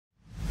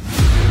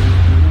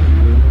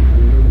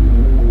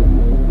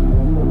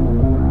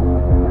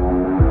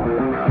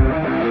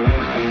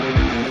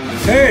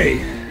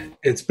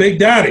it's Big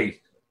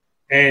Daddy.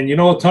 And you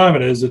know what time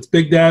it is. It's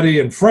Big Daddy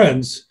and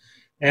Friends.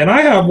 And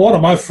I have one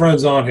of my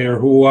friends on here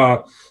who,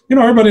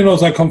 everybody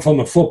knows I come from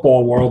the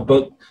football world.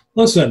 But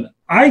listen,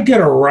 I get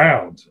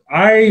around.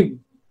 I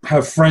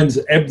have friends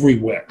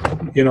everywhere,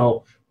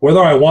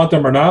 whether I want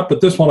them or not.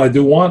 But this one I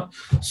do want.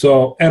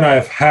 So, and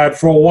I've had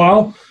for a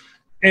while.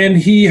 And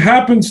he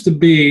happens to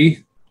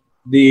be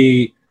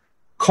the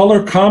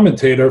color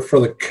commentator for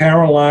the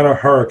Carolina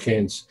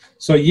Hurricanes.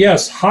 So,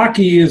 yes,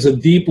 hockey is a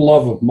deep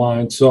love of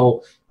mine.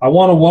 So I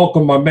want to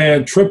welcome my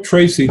man, Trip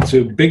Tracy,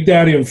 to Big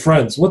Daddy and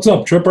Friends. What's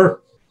up,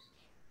 Tripper?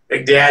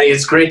 Big Daddy,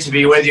 it's great to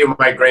be with you,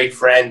 my great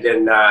friend.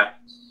 And,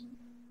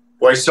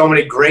 boy, so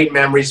many great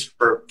memories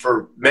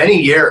for many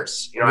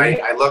years.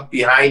 I look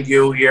behind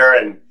you here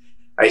and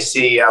I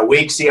see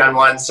Weeksy on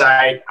one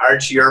side,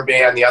 Archie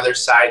Urbay on the other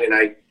side. And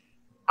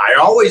I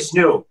always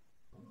knew,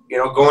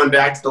 going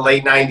back to the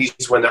late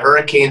 90s when the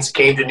Hurricanes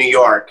came to New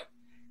York,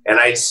 and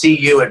I'd see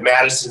you at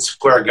Madison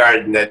Square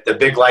Garden, that the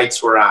big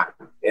lights were on.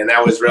 And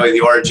that was really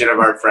the origin of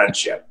our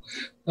friendship.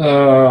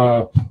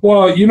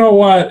 Well, you know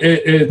what?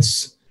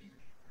 It's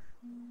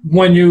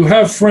when you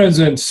have friends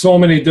in so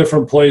many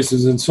different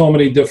places and so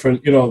many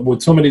different,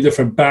 with so many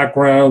different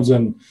backgrounds,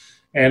 and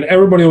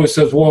everybody always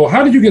says, well,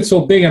 how did you get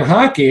so big in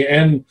hockey?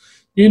 And,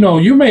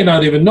 you may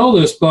not even know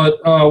this, but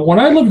when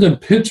I lived in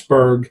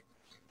Pittsburgh,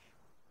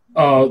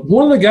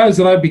 one of the guys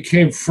that I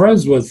became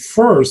friends with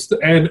first,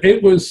 and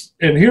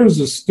here's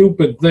a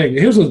stupid thing.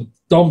 Here's a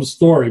dumb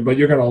story, but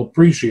you're going to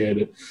appreciate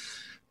it.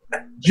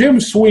 Jim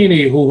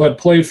Sweeney, who had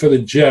played for the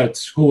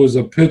Jets, who was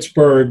a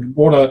Pittsburgh,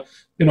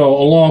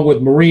 along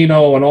with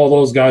Marino and all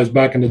those guys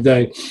back in the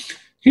day,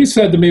 he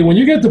said to me, when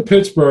you get to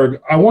Pittsburgh,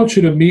 I want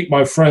you to meet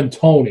my friend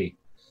Tony.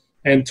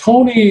 And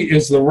Tony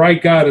is the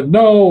right guy to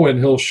know, and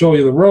he'll show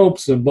you the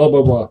ropes and blah,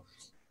 blah, blah.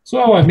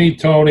 So I meet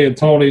Tony, and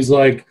Tony's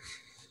like,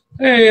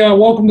 hey,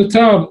 welcome to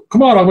town.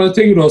 Come on, I'm going to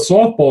take you to a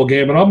softball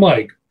game. And I'm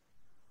like,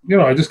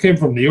 I just came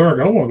from New York.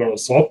 I don't want to go to a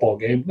softball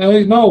game.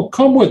 No,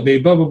 come with me,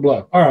 blah, blah,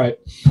 blah. All right.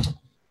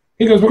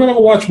 He goes, we're going to go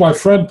watch my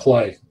friend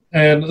play.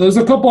 And there's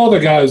a couple other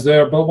guys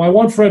there, but my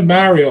one friend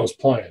Mario's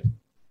playing.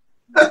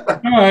 All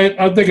right,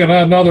 I'm thinking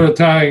another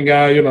Italian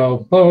guy, blah,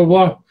 blah,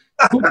 blah.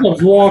 Who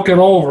comes walking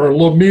over,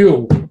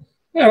 Lemieux?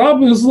 And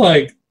I'm just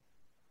like,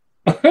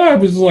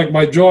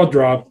 my jaw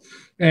dropped.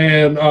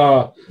 And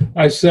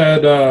I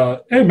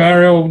said, hey,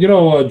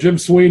 Mario, Jim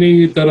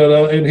Sweeney,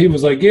 da-da-da. And he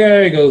was like,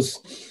 yeah, he goes,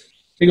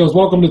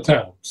 welcome to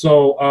town.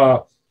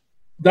 So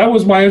that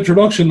was my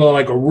introduction to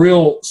like a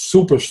real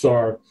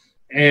superstar.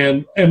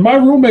 And my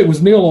roommate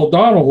was Neil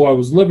O'Donnell, who I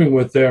was living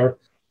with there,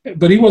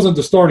 but he wasn't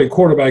the starting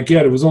quarterback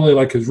yet. It was only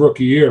like his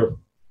rookie year.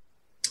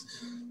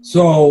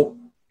 So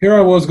here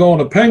I was going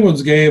to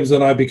Penguins games,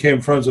 and I became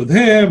friends with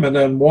him, and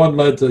then one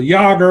led to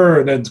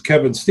Yager, and then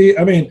Kevin Steve.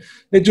 I mean,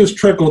 it just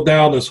trickled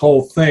down, this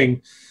whole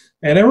thing.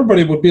 And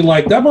everybody would be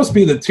like, that must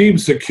be the team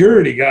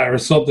security guy or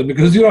something,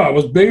 because, I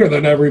was bigger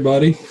than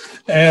everybody.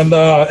 And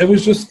it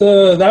was just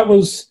that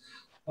was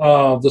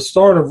the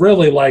start of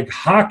really like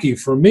hockey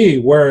for me,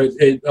 where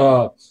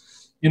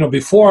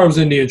before I was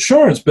in the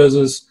insurance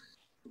business,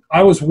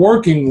 I was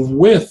working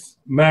with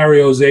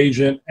Mario's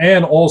agent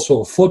and also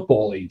a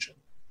football agent.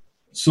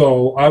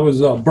 So I was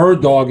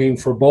bird dogging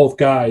for both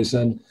guys,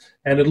 and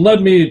it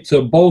led me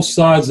to both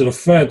sides of the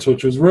fence,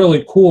 which was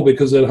really cool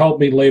because it helped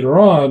me later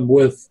on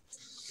with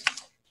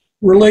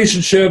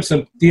relationships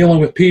and dealing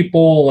with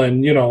people,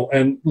 and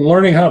and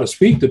learning how to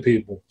speak to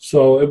people.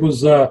 So it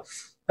was that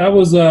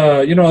was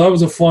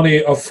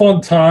a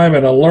fun time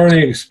and a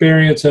learning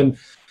experience, and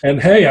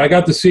hey, I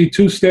got to see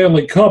 2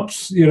 Stanley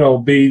Cups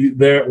be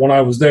there when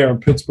I was there in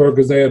Pittsburgh,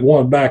 because they had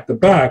won back to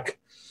back,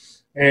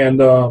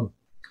 and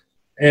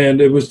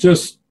it was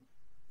just,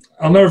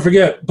 I'll never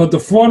forget. But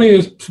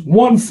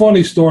one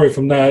funny story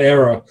from that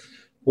era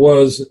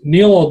was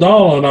Neil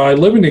O'Donnell and I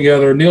living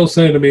together. Neil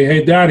saying to me,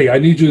 hey, Daddy, I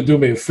need you to do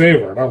me a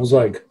favor. And I was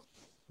like,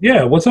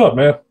 yeah, what's up,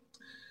 man?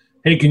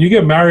 Hey, can you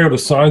get Mario to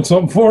sign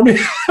something for me?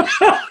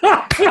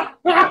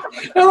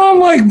 And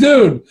I'm like,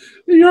 dude,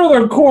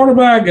 you're the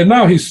quarterback, and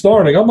now he's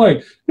starting. I'm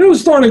like, you're the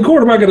starting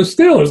quarterback of the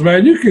Steelers,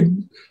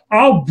 man.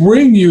 I'll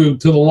bring you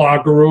to the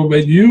locker room,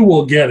 and you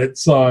will get it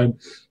signed.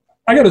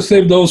 I got to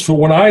save those for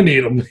when I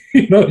need them.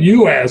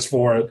 You asked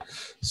for it.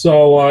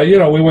 So,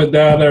 we went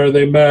down there,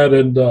 they met,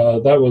 and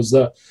that was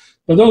but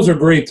those are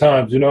great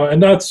times,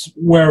 and that's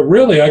where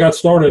really I got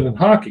started in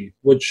hockey,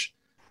 which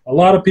a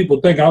lot of people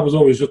think I was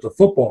always just a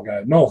football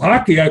guy. No,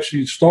 hockey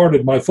actually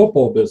started my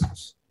football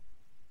business.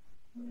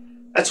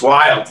 That's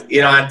wild.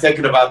 I'm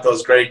thinking about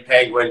those great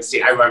Penguins.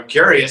 I'm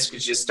curious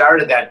because you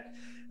started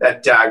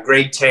that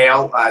great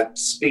tale.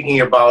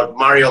 Speaking about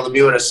Mario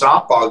Lemieux in a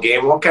softball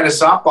game, what kind of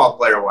softball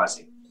player was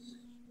he?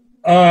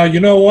 You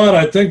know what?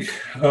 I think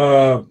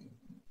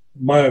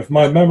my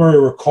memory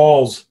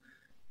recalls.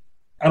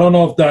 I don't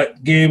know if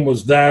that game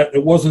was that.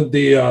 It wasn't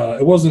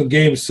it wasn't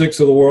Game 6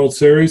 of the World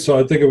Series, so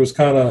I think it was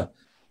kind of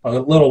a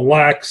little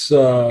lax,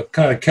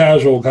 kind of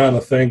casual kind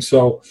of thing.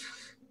 So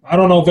I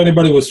don't know if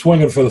anybody was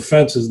swinging for the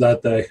fences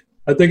that day.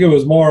 I think it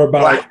was more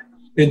about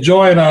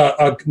enjoying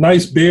a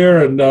nice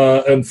beer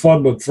and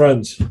fun with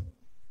friends.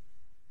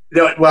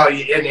 Well,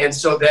 and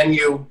so then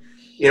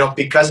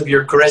because of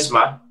your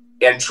charisma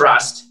and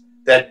trust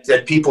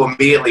that people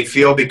immediately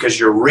feel because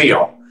you're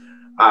real.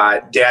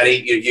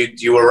 Daddy,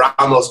 you were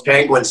around those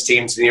Penguins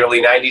teams in the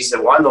early 90s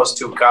that won those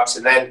 2 cups.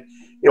 And then,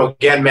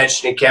 again,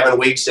 mentioning Kevin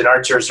Weeks and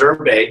Artur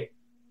Zerbe,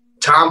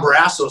 Tom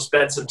Barrasso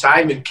spent some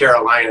time in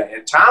Carolina.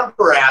 And Tom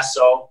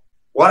Barrasso,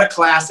 what a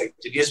classic.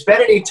 Did you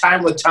spend any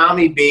time with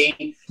Tommy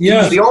B? Yeah. He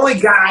was the only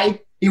guy.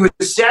 He would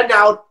send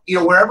out,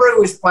 wherever he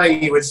was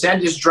playing, he would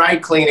send his dry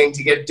cleaning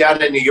to get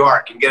done in New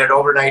York and get it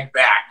overnight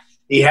back.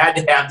 He had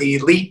to have the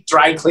elite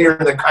dry cleaner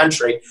in the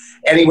country.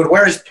 And he would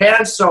wear his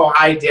pants so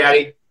high,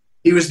 Daddy.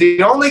 He was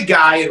the only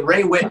guy, and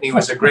Ray Whitney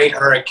was a great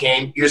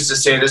Hurricane, used to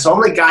say this,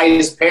 only guy,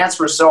 his pants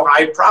were so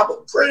high, probably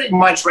pretty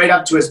much right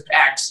up to his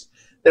pecs,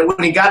 that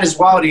when he got his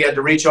wallet, he had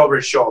to reach over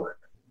his shoulder.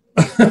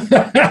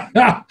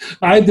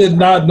 I did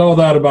not know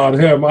that about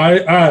him.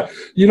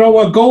 You know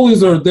what?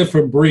 Goalies are a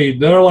different breed.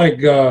 They're like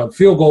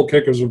field goal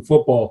kickers in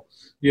football.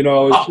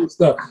 It's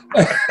just,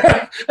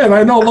 and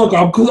I know. Look,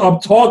 I'm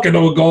talking to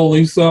a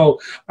goalie, so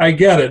I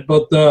get it.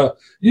 But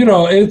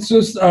it's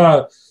just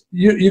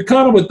you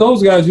kind of with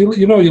those guys.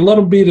 You let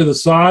them be to the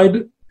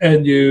side,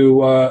 and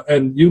you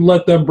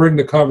let them bring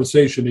the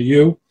conversation to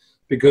you,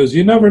 because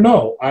you never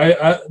know.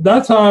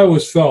 That's how I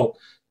always felt.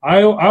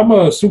 I'm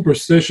a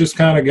superstitious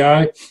kind of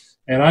guy,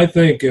 and I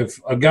think if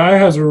a guy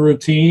has a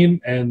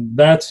routine and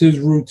that's his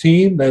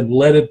routine, then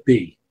let it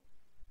be.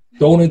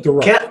 Don't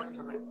interrupt.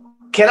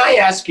 Can I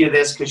ask you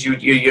this? Because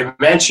you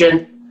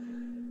mentioned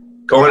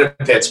going to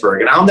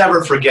Pittsburgh, and I'll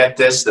never forget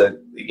this.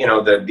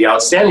 The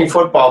outstanding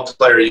football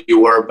player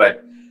you were,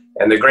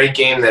 and the great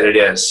game that it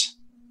is.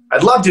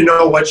 I'd love to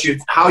know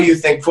how you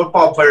think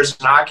football players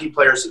and hockey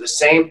players are the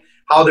same,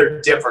 how they're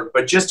different.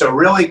 But just a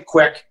really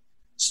quick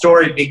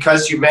story,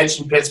 because you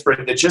mentioned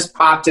Pittsburgh, that just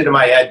popped into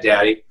my head,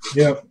 Daddy.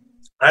 Yeah.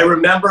 I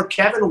remember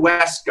Kevin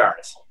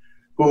Westgarth,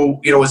 who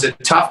was a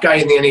tough guy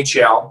in the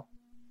NHL,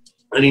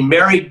 and he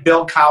married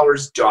Bill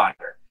Cowher's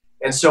daughter.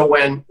 And so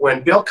when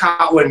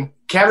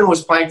Kevin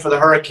was playing for the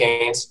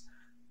Hurricanes,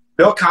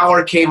 Bill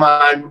Cowher came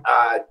on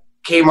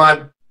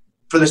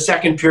for the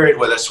second period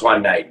with us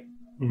one night.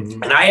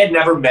 Mm-hmm. And I had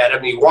never met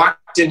him. He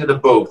walked into the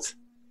booth,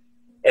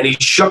 and he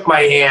shook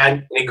my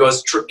hand, and he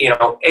goes,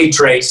 "Hey,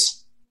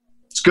 Trace,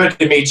 it's good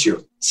to meet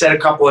you." Said a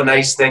couple of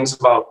nice things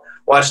about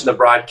watching the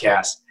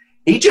broadcast.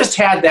 He just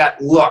had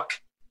that look,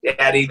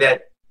 Daddy,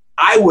 that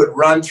I would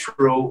run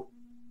through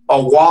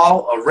a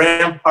wall, a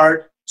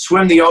rampart,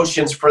 swim the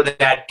oceans for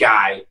that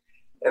guy.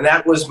 And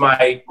that was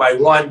my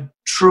one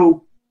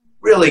true,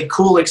 really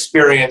cool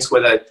experience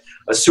with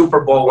a Super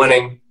Bowl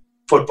winning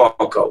football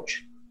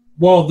coach.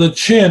 Well, the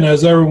chin,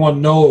 as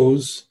everyone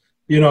knows,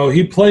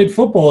 he played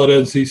football at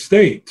NC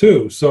State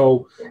too.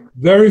 So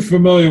very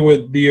familiar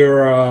with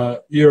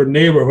your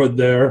neighborhood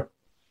there,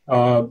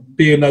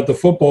 being that the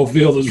football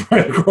field is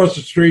right across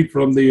the street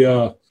from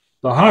the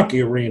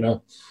hockey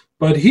arena.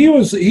 But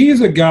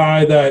he's a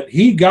guy that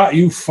he got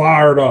you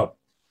fired up.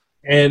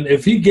 And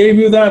if he gave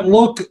you that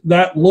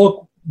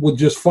look would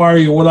just fire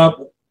you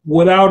up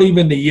without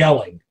even the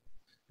yelling.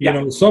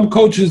 Some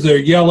coaches,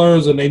 they're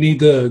yellers and they need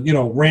to,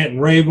 rant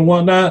and rave and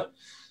whatnot.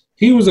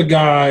 He was a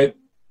guy,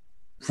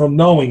 from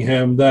knowing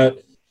him, that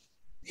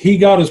he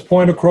got his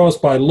point across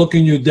by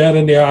looking you dead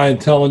in the eye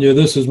and telling you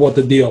this is what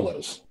the deal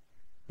is.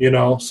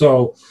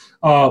 So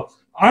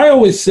I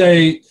always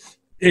say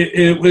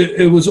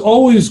it was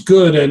always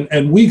good,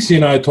 and Weeksy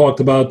and I talked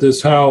about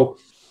this, how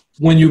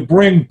when you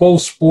bring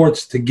both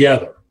sports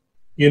together,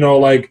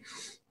 like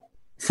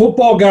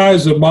football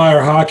guys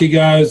admire hockey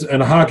guys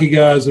and hockey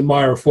guys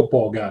admire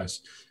football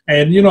guys.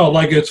 And,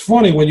 it's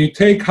funny when you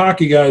take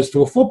hockey guys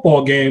to a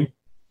football game,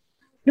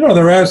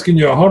 they're asking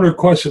you 100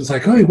 questions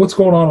like, hey, what's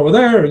going on over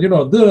there? And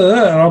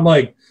I'm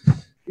like,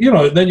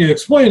 then you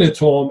explain it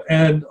to them.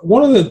 And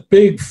one of the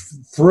big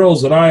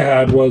thrills that I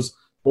had was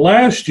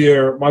last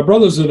year, my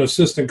brother's an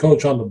assistant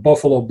coach on the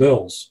Buffalo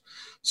Bills.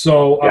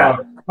 So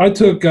I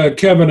took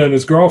Kevin and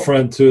his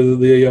girlfriend to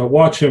the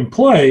watch him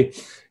play,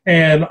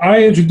 and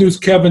I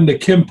introduced Kevin to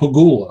Kim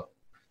Pegula,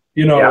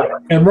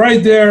 and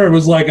right there it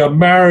was like a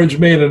marriage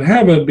made in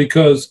heaven,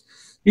 because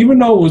even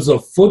though it was a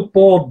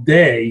football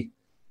day,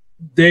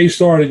 they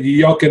started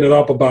yucking it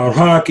up about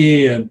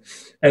hockey, and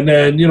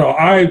then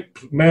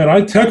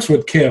I text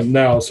with Kim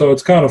now, so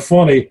it's kind of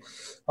funny.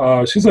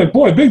 She's like,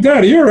 "Boy, Big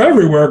Daddy, you're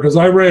everywhere," because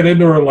I ran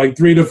into her in like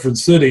 3 different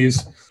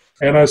cities.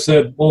 And I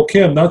said, "Well,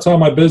 Kim, that's how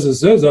my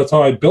business is. That's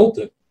how I built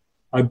it.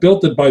 I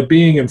built it by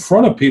being in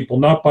front of people,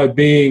 not by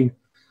being,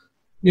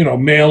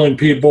 mailing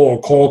people or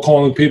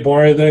calling people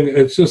or anything.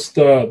 It's just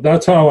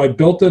that's how I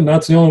built it, and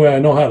that's the only way I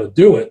know how to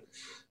do it."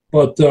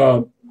 But,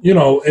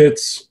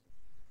 it's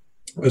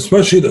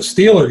especially the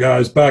Steeler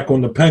guys back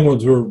when the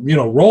Penguins were,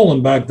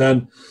 rolling back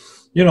then,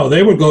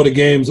 they would go to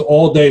games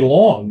all day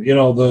long.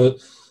 The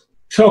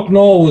Chuck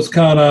Noll was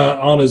kind of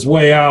on his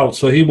way out,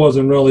 so he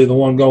wasn't really the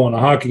one going to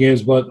hockey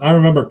games. But I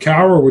remember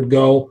Cowher would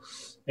go,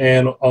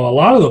 and a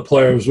lot of the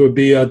players would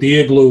be at the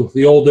Igloo,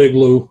 the old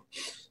Igloo,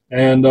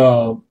 and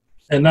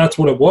that's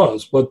what it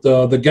was. But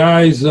the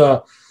guys,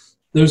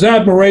 there's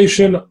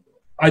admiration.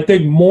 I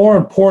think more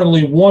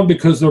importantly, one,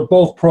 because they're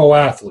both pro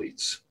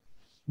athletes.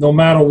 No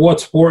matter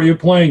what sport you're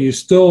playing, you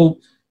still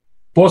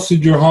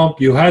busted your hump.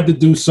 You had to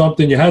do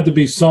something. You had to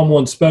be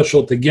someone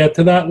special to get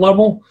to that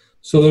level.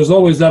 So there's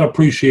always that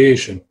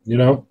appreciation, you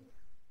know?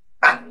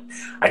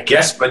 I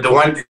guess, but the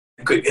one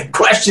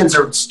questions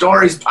or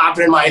stories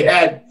popping in my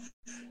head,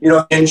 you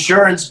know,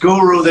 insurance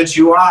guru that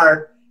you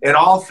are in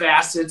all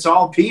facets,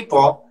 all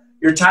people,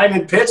 your time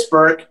in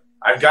Pittsburgh,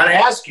 I've got to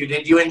ask you,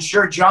 did you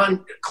insure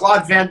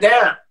Jean-Claude Van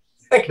Damme?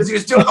 Because he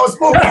was doing those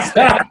movies.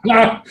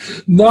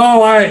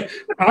 No, I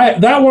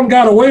that one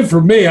got away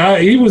from me.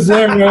 He was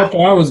there after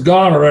I was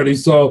gone already,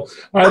 so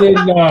I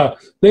didn't.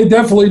 They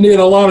definitely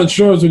need a lot of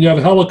insurance when you have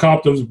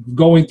helicopters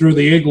going through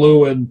the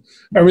igloo and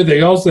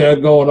everything else they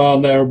had going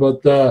on there.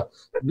 But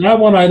that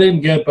one I didn't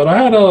get. But I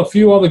had a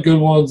few other good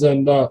ones,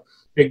 and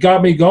it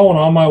got me going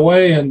on my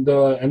way. And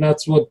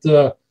that's what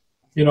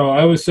you know.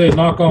 I always say,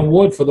 knock on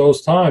wood for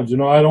those times. You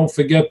know, I don't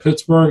forget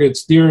Pittsburgh.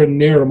 It's dear and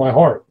near to my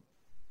heart.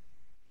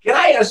 Can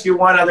I ask you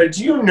one other?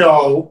 Do you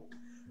know,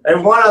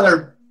 and one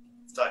other,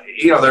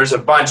 you know, there's a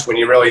bunch when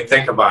you really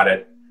think about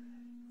it,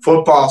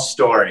 football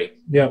story.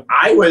 Yeah.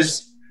 It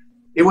was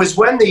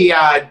when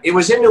it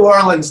was in New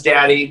Orleans,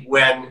 Daddy,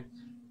 when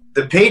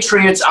the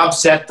Patriots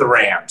upset the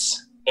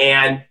Rams.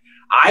 And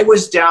I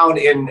was down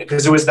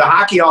because it was the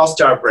hockey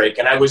all-star break,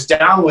 and I was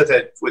down with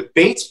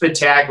Bates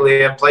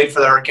Battaglia, played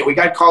for the Hurricane. We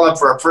got called up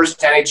for our first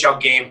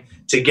NHL game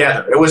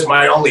together. It was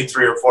my only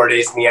 3 or 4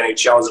 days in the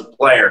NHL as a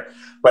player,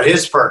 but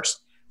his first.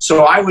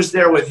 So I was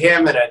there with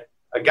him and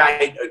a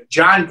guy,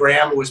 John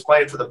Graham, who was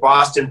playing for the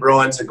Boston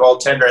Bruins, a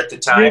goaltender at the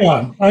time.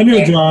 Yeah, I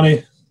knew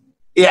Johnny.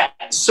 Yeah,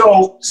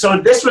 so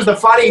this was the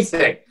funny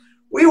thing.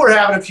 We were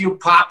having a few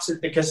pops at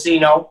the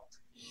casino,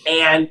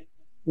 and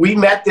we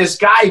met this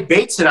guy,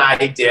 Bates and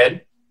I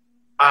did,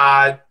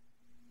 Bubba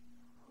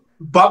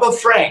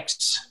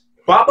Franks.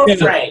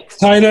 Franks.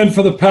 Tight end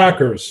for the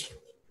Packers.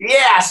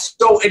 Yeah,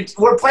 so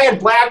we're playing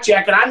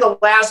blackjack, and I'm the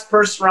last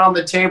person around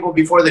the table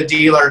before the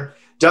dealer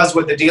does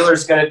what the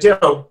dealer's going to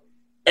do.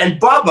 And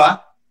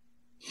Bubba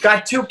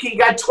got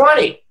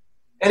 20,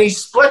 and he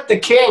split the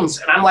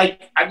kings. And I'm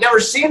like, I've never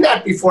seen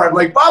that before. I'm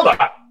like,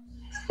 Bubba,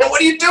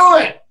 what are you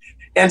doing?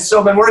 And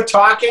so then we're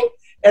talking.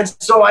 And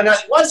so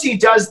once he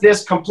does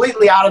this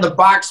completely out of the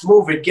box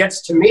move, it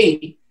gets to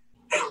me.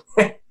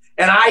 And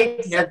I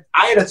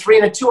had a 3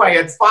 and a 2. I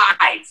had 5.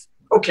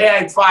 Okay, I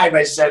had 5.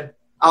 I said,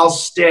 I'll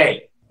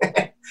stay.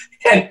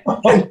 and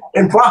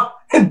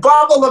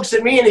Bubba looks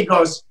at me and he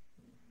goes,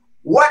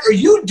 what are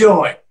you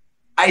doing?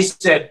 I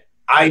said,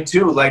 I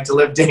too like to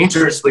live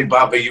dangerously,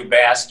 Bubba, you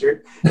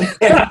bastard.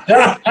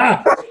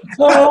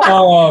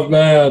 Oh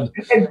man!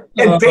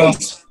 And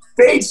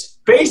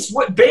Bates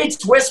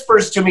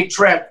whispers to me,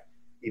 Trip,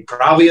 he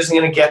probably isn't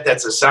going to get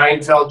that's a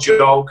Seinfeld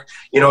joke.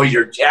 You know,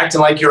 you're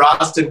acting like you're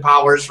Austin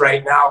Powers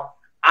right now.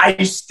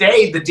 I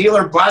stayed. The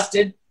dealer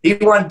busted. He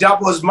won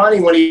double his money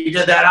when he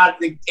did that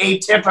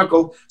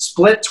atypical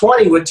split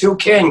 20 with 2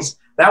 kings.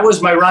 That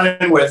was my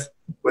run-in with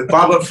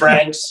Bubba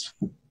Franks.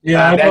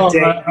 Yeah, that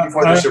day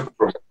before the Super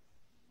Bowl.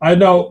 I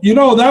know. You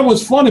know, that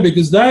was funny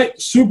because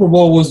that Super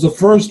Bowl was the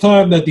first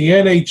time that the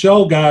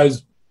NHL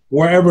guys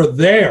were ever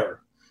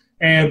there.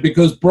 And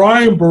because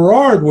Brian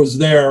Berard was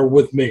there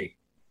with me.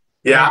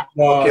 Yeah,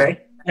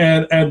 okay.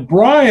 And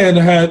Brian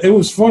it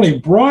was funny,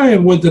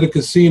 Brian went to the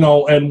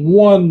casino and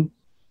won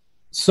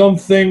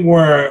something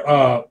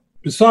where,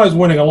 besides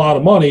winning a lot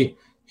of money,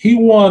 he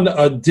won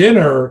a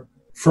dinner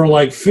for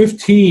like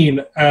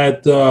 15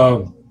 at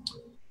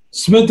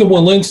Smith &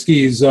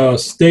 Wolinski's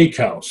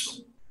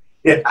steakhouse.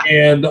 Yeah.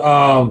 And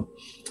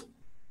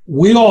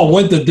we all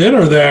went to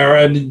dinner there,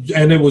 and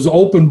it was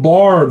open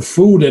bar and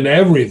food and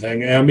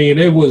everything. I mean,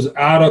 it was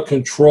out of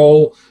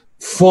control,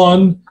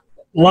 fun,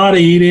 a lot of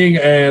eating,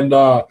 and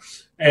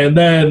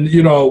then,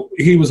 you know,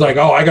 he was like,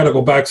 oh, I got to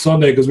go back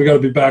Sunday because we got to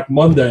be back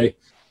Monday.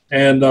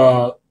 And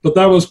but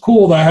that was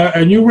cool.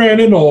 And you ran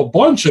into a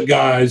bunch of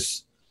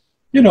guys,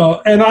 you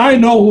know, and I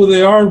know who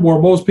they are where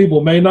most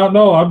people may not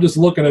know. I'm just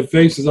looking at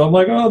faces. I'm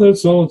like, oh,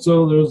 there's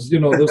so-and-so. There's, you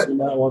know, this and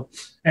that one.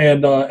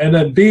 And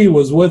then B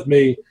was with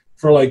me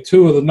for like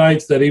 2 of the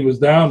nights that he was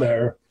down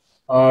there.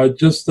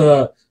 Just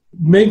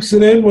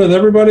mixing in with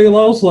everybody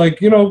else. Like,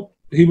 you know,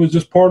 he was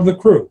just part of the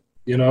crew,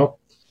 you know.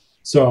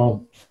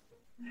 So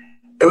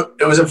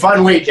it was a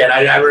fun weekend.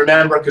 I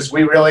remember because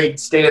we really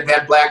stayed at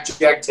that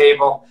blackjack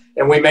table,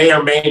 and we may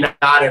or may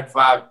not have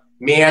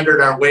meandered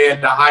our way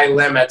into high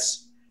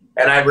limits.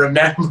 And I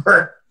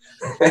remember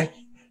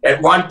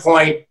at one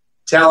point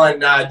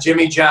telling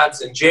Jimmy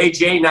Johnson,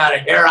 JJ, not a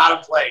hair out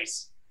of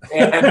place.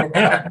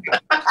 I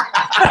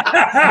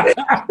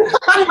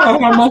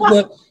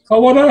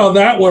wonder how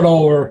that went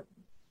over.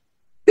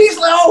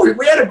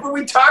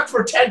 We talked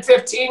for 10,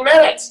 15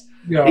 minutes.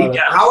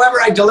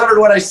 However, I delivered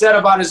what I said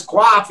about his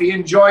quaff. He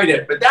enjoyed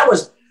it. But that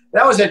was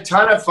a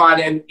ton of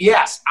fun. And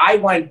yes, I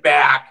went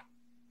back.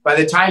 By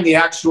the time the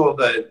actual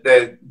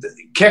the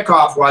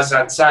kickoff was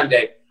on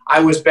Sunday, I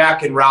was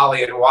back in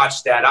Raleigh and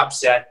watched that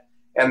upset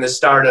and the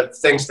start of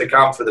things to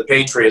come for the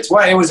Patriots.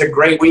 Well, it was a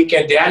great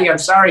weekend, Daddy. I'm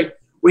sorry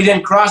we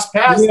didn't cross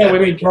paths. Yeah, we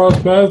didn't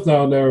cross paths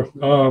down there.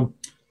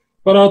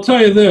 But I'll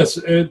tell you this: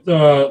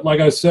 like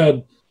I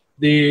said,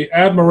 the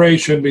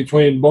admiration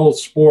between both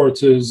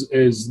sports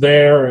is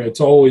there. It's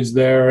always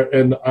there,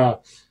 and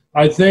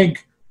I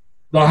think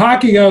the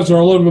hockey guys are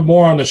a little bit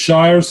more on the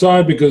shyer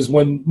side because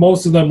when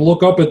most of them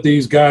look up at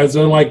these guys,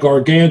 they're like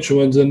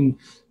gargantuans, and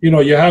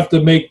you have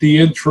to make the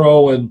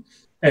intro and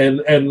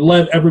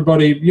let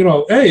everybody,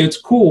 hey, it's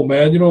cool,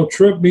 man.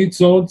 Trip meets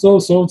so-and-so,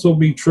 so-and-so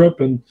meet Trip,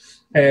 and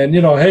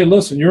hey,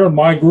 listen, you're in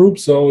my group,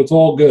 so it's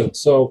all good.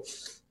 So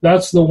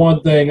that's the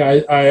one thing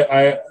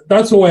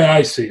that's the way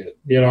I see it,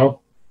 Yeah,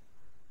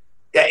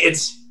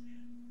 it's,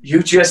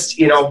 you just,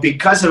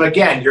 because of,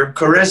 again, your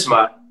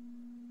charisma,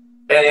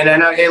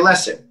 and hey,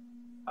 listen,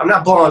 I'm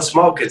not blowing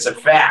smoke. It's a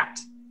fact.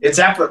 It's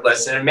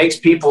effortless, and it makes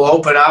people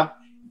open up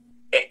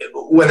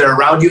when they're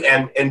around you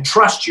and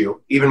trust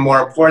you, even more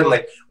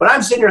importantly. When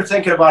I'm sitting here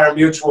thinking about our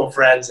mutual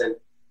friends, and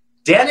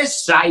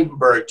Dennis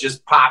Seidenberg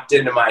just popped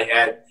into my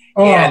head.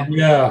 Oh, and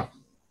yeah.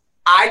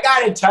 I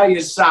got to tell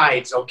you,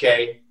 Sides,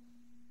 okay?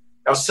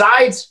 Now,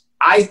 Sides,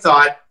 I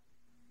thought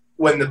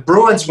when the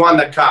Bruins won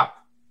the Cup,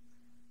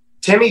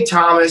 Timmy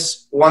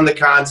Thomas won the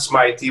Conn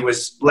Smythe. He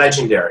was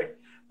legendary.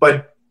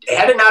 But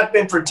had it not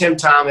been for Tim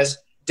Thomas,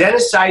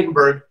 Dennis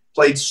Seidenberg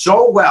played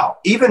so well,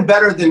 even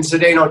better than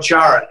Zdeno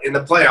Chara in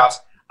the playoffs.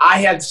 I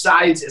had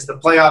Sides as the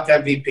playoff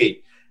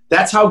MVP.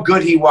 That's how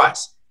good he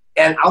was.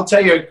 And I'll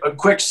tell you a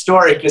quick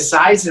story, because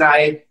Sides and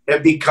I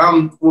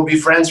will be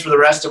friends for the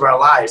rest of our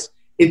lives.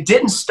 It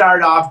didn't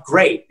start off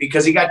great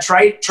because he got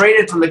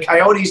traded from the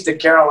Coyotes to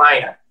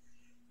Carolina.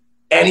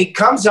 And he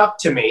comes up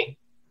to me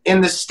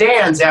in the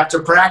stands after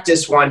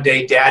practice one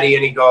day, Daddy,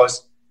 and he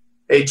goes,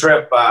 "Hey,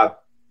 Trip,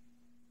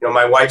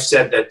 my wife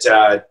said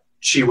that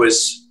she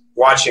was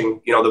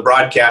watching, the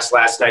broadcast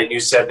last night, and you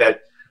said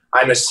that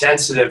I'm a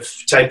sensitive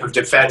type of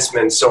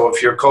defenseman. So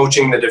if you're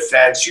coaching the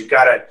defense, you've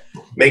got to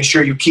make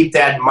sure you keep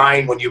that in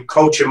mind when you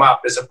coach him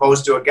up, as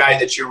opposed to a guy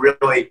that you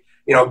really,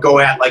 go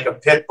at like a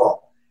pit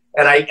bull."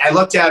 And I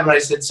looked at him and I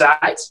said,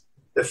 "Sides,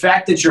 the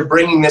fact that you're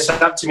bringing this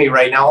up to me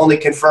right now only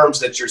confirms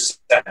that you're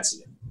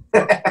sensitive."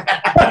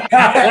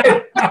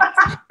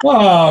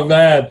 Oh,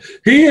 man.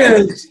 He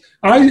is.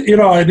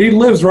 And he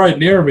lives right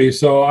near me,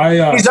 so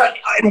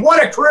and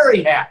what a career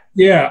he had.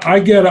 Yeah, I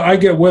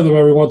get with him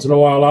every once in a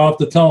while. I'll have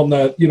to tell him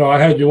that I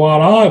had you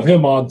on. I'll have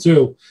him on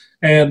too.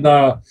 And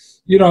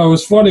it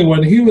was funny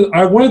when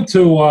I went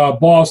to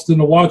Boston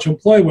to watch him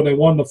play when they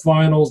won the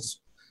finals,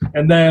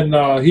 and then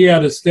he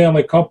had his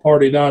Stanley Cup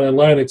party down in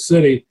Atlantic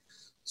City.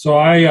 So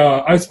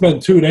I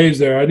spent 2 days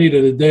there. I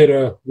needed a day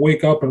to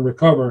wake up and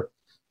recover,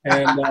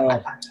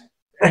 and.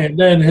 And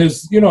then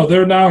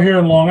they're now here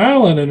in Long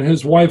Island, and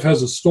his wife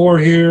has a store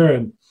here,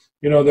 and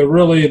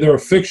they're a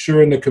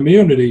fixture in the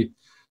community.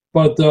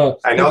 But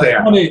I know they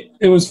are.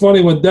 It was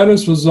funny when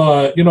Dennis was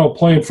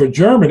playing for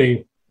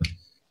Germany,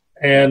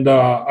 and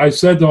I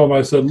said to him,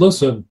 I said,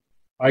 "Listen,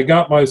 I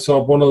got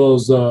myself one of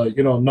those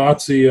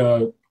Nazi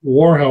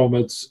war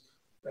helmets,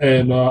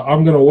 and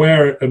I'm going to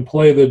wear it and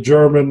play the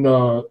German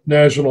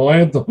national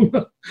anthem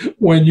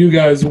when you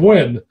guys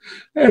win."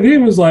 And he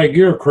was like,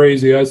 "You're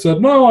crazy." I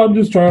said, "No, I'm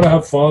just trying to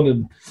have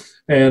fun."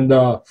 And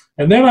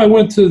then I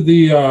went to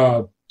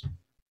the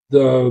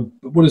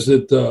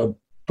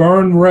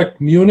Bernrek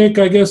Munich,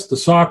 I guess, the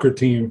soccer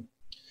team.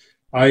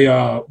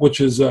 Which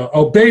is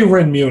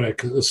Bayern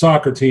Munich, the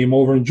soccer team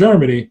over in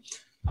Germany.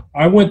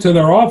 I went to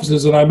their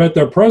offices and I met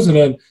their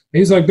president.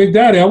 He's like, "Big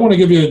Daddy, I want to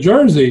give you a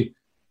jersey."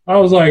 I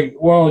was like,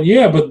 "Well,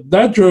 yeah, but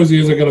that jersey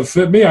isn't going to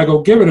fit me." I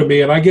go, "Give it to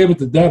me," and I gave it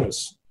to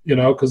Dennis,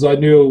 because I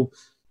knew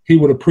he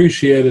would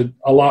appreciate it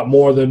a lot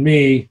more than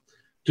me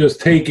just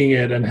taking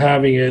it and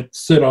having it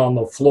sit on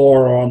the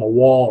floor or on the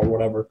wall or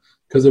whatever,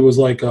 because it was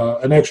like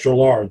an extra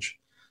large,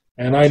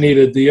 and I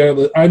needed the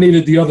other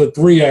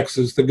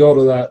 3Xs to go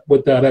to that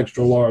with that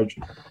extra large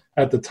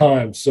at the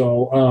time.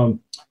 So,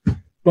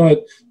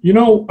 but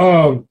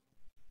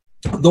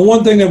the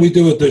one thing that we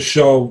do at this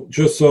show,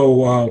 just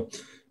so.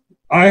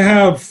 I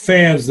have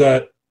fans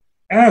that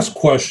ask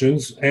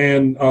questions,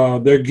 and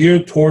they're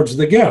geared towards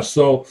the guest.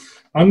 So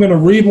I'm going to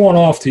read one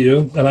off to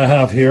you that I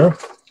have here.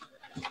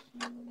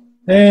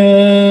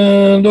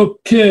 And,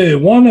 okay,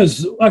 one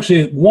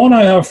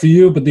I have for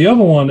you, but the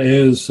other one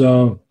is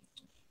the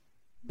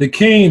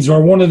Canes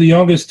are one of the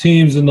youngest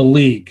teams in the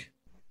league.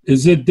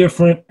 Is it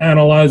different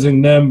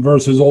analyzing them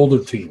versus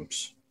older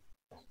teams?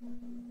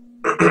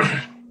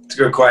 It's a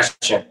good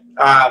question.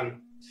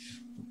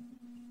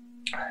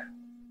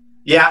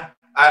 Yeah.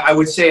 I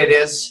would say it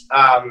is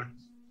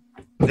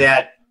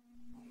that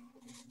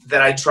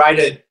I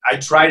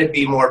try to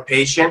be more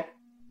patient,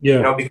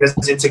 because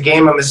it's a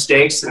game of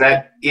mistakes, and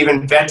that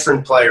even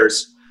veteran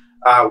players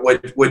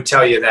would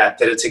tell you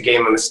that it's a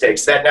game of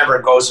mistakes. That never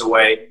goes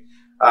away.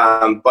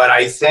 But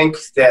I think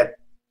that,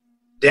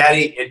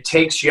 Daddy, it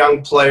takes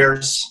young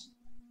players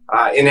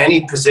in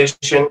any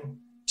position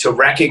to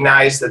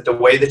recognize that the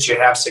way that you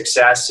have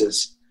success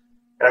is,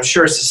 and I'm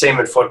sure it's the same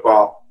in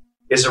football,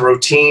 is a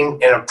routine,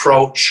 an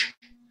approach,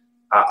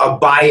 a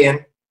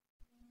buy-in,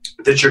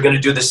 that you're going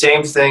to do the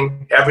same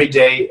thing every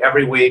day,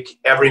 every week,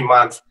 every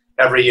month,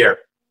 every year.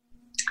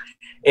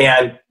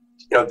 And,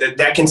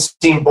 that can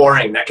seem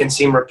boring. That can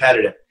seem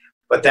repetitive.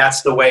 But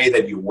that's the way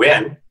that you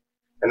win.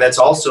 And that's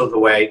also the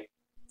way,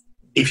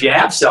 if you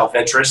have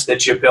self-interest,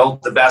 that you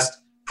build the best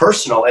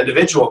personal,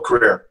 individual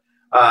career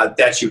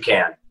that you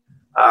can.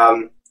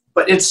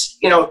 But it's,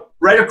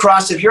 right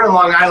across, if you're in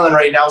Long Island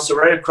right now, so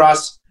right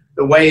across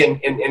the way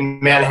in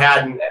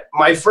Manhattan,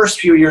 my first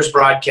few years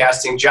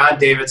broadcasting, John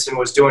Davidson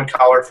was doing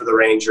color for the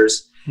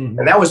Rangers. Mm-hmm.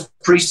 And that was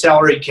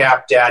pre-salary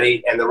cap,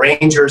 Daddy, and the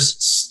Rangers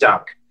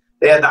stunk.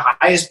 They had the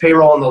highest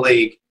payroll in the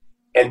league.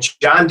 And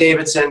John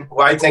Davidson,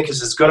 who I think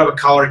is as good of a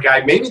color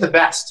guy, maybe the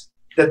best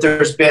that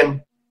there's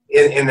been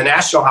in the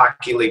National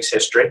Hockey League's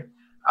history,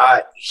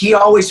 he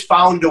always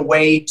found a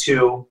way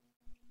to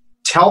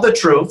tell the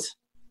truth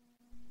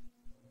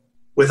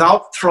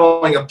without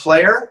throwing a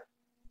player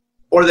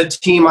or the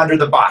team under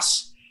the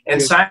bus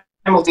and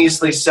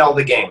simultaneously sell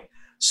the game.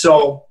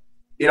 So,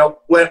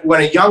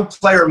 when a young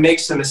player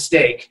makes a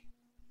mistake,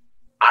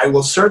 I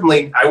will,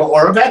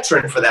 or a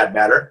veteran for that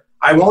matter,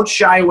 I won't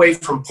shy away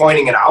from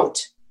pointing it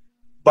out,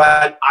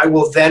 but I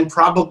will then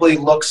probably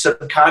look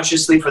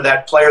subconsciously for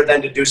that player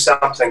then to do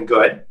something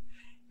good.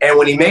 And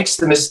when he makes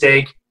the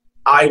mistake,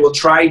 I will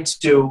try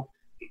to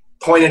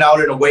point it out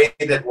in a way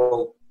that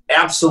will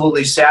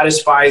absolutely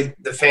satisfy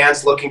the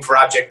fans looking for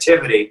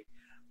objectivity,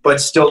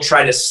 but still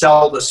try to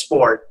sell the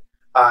sport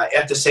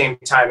at the same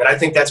time. And I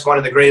think that's one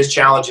of the greatest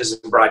challenges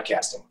in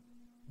broadcasting.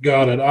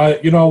 Got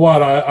it. You know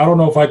what? I don't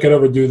know if I could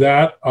ever do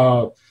that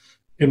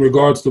in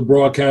regards to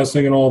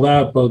broadcasting and all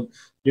that. But,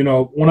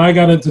 when I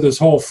got into this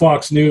whole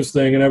Fox News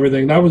thing and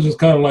everything, that was just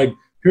kind of like,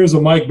 here's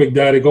a mic, Big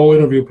Daddy, go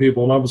interview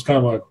people. And I was kind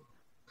of like,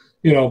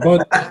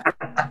 but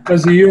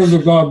as the years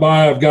have gone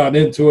by, I've gotten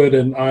into it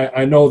and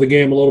I know the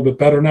game a little bit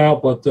better now.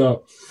 But,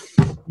 the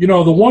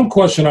one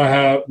question I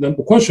have, the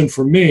question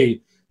for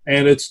me,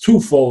 and it's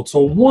twofold.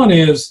 So one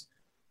is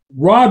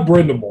Rod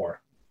Brind'Amour.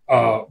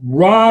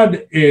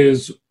 Rod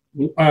is,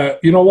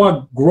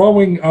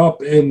 growing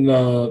up in,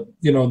 the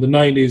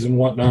 90s and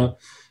whatnot,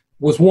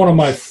 was one of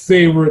my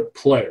favorite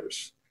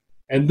players.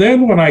 And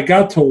then when I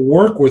got to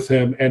work with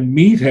him and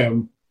meet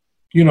him,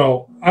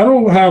 I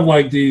don't have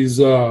like these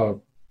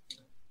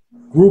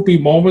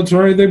groupie moments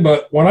or anything,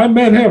 but when I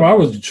met him, I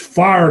was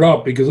fired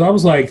up because I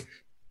was like,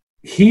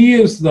 he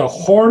is the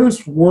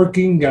hardest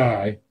working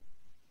guy,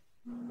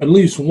 at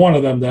least one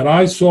of them, that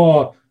I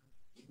saw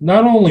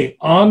not only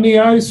on the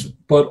ice,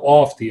 but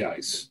off the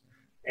ice.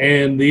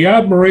 And the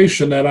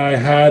admiration that I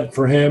had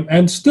for him,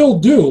 and still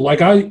do,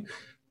 like I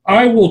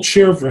will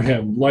cheer for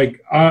him.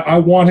 Like I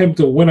want him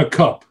to win a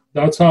cup.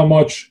 That's how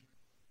much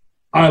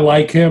I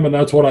like him, and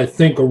that's what I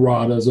think of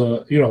Rod as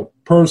a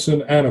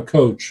person and a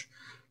coach.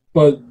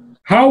 But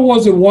how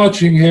was it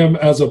watching him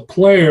as a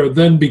player,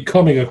 then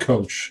becoming a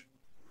coach?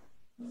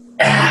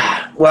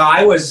 Well,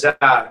 I was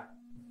the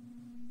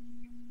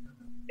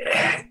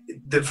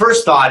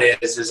first thought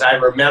is I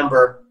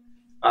remember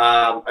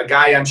a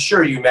guy I'm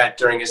sure you met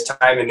during his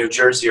time in New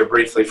Jersey or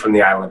briefly from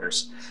the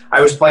Islanders. I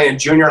was playing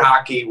junior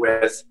hockey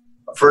with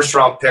a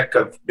first-round pick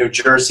of New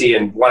Jersey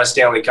and won a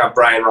Stanley Cup,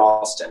 Brian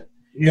Ralston.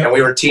 Yeah. And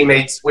we were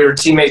teammates. We were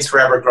teammates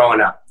forever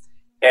growing up.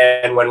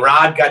 And when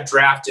Rod got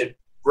drafted,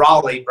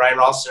 Brian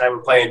Ralston and I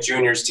were playing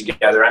juniors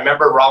together. I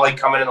remember Raleigh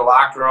coming in the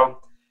locker room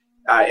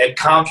at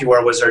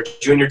CompuWare, was our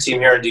junior team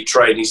here in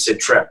Detroit, and he said,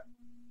 "Trip,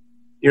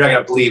 you're not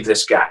going to believe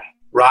this guy,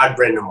 Rod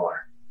Brind'Amour.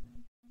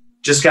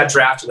 Just got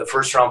drafted in the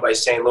first round by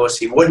St. Louis.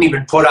 He wouldn't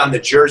even put on the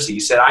jersey. He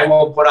said, I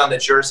won't put on the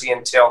jersey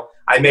until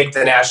I make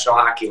the National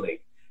Hockey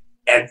League."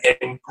 And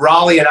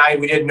Raleigh and I,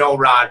 we didn't know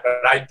Rod,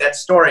 but that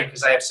story,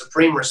 because I have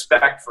supreme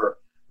respect for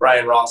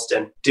Brian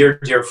Ralston, dear,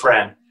 dear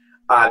friend,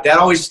 that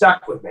always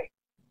stuck with me.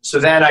 So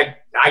then I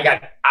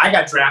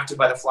got drafted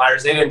by the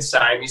Flyers. They didn't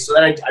sign me. So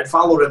then I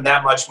followed him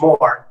that much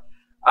more.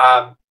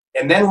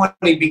 And then when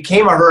he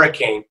became a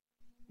Hurricane,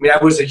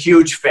 I was a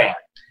huge fan.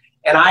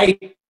 And I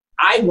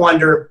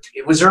wonder,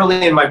 it was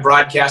early in my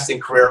broadcasting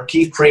career,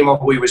 Keith Primo,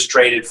 who he was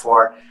traded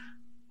for,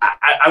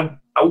 I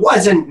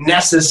wasn't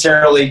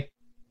necessarily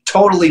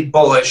totally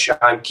bullish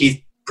on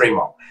Keith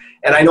Primo.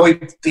 And I know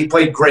he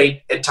played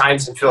great at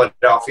times in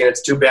Philadelphia, and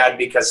it's too bad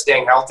because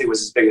staying healthy was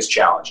his biggest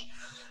challenge.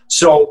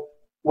 So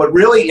what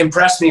really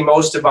impressed me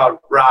most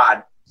about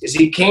Rod is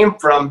he came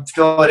from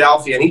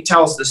Philadelphia, and he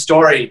tells the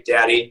story,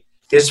 Daddy,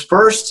 his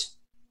first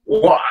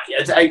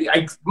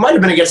I might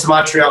have been against the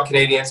Montreal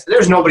Canadiens.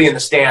 There's nobody in the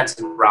stands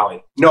in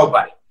Raleigh.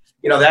 Nobody.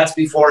 That's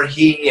before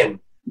he and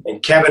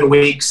Kevin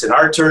Weeks and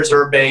Artur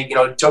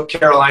Zerbe, took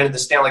Carolina to the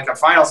Stanley Cup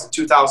Finals in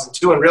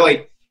 2002 and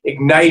really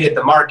ignited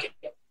the market.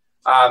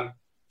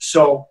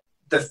 So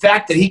the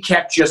fact that he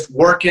kept just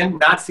working,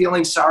 not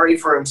feeling sorry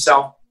for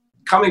himself,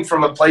 coming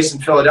from a place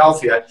in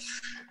Philadelphia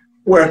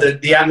where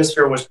the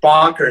atmosphere was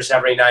bonkers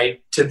every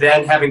night, to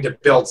then having to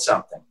build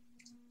something.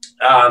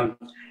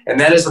 And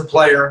then as a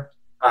player,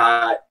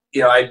 I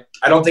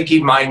don't think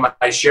he'd mind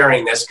my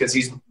sharing this because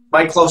he's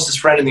my closest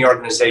friend in the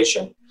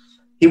organization.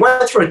 He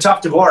went through a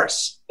tough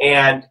divorce.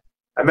 And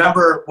I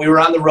remember we were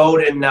on the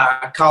road in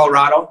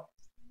Colorado,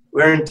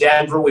 We were in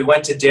Denver. We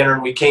went to dinner,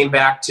 and we came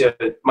back to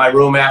my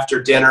room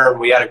after dinner, and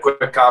we had a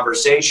quick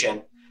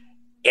conversation.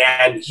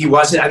 And he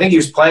wasn't – I think he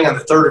was playing on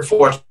the third or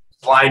fourth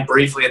line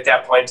briefly at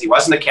that point. He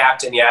wasn't the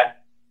captain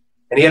yet.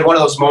 And he had one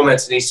of those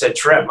moments, and he said,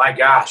 Trip, my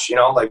gosh, you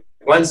know, like,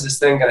 when's this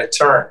thing going to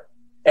turn?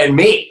 And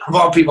me, of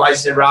all people, I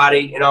said, Roddy,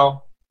 you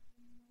know,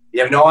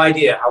 you have no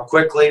idea how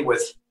quickly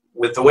with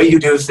the way you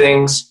do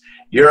things,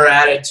 your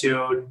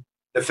attitude,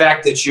 the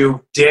fact that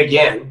you dig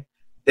in,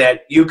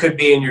 that you could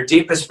be in your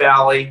deepest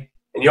valley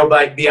and you'll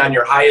be on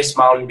your highest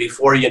mountain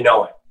before you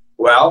know it.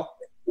 Well,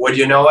 would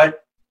you know it?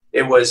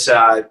 It was,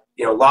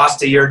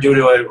 lost a year due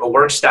to a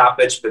work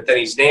stoppage, but then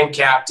he's named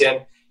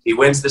captain. He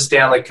wins the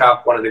Stanley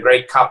Cup, one of the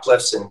great cup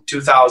lifts in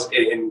 2000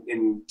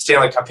 in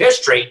Stanley Cup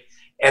history.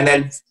 And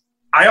then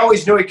I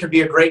always knew he could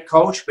be a great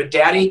coach, but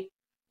Daddy,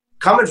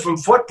 coming from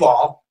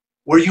football,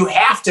 where you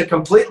have to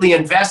completely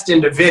invest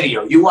into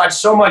video, you watch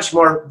so much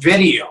more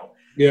video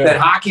than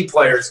hockey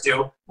players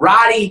do.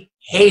 Roddy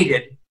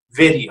hated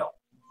video,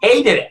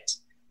 hated it.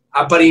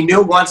 But he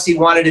knew once he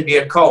wanted to be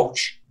a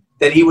coach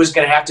that he was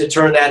going to have to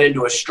turn that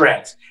into a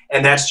strength,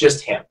 and that's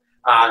just him.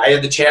 I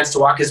had the chance to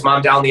walk his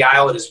mom down the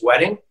aisle at his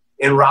wedding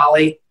in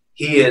Raleigh.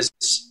 He is,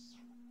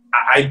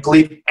 I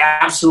believe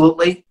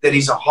absolutely that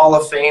he's a Hall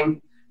of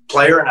Fame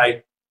player, and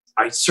I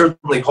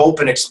certainly hope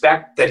and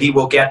expect that he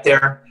will get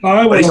there.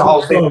 I would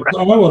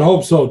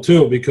hope so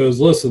too, because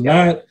listen,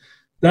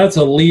 that's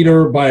a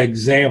leader by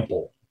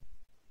example.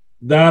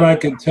 That I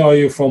can tell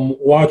you from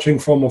watching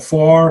from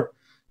afar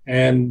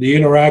and the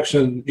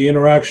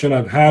interaction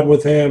I've had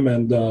with him.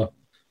 And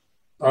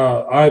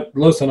I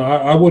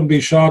wouldn't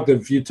be shocked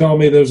if you tell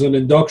me there's an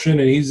induction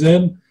and he's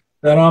in,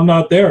 that I'm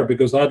not there,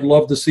 because I'd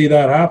love to see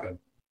that happen.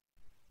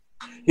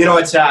 You know,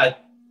 it's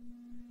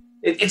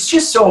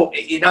just so,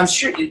 I'm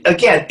sure,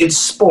 again, it's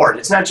sport.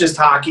 It's not just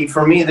hockey.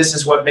 For me, this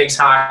is what makes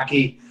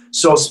hockey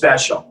so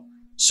special.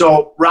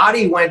 So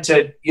Roddy went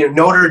to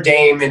Notre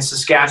Dame in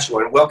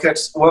Saskatchewan,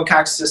 Wilcox,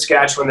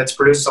 Saskatchewan, that's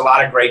produced a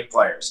lot of great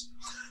players.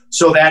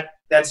 So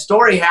that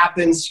story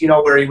happens,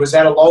 where he was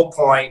at a low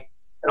point,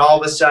 and all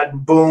of a sudden,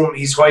 boom,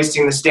 he's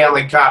hoisting the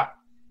Stanley Cup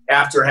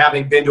after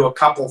having been to a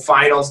couple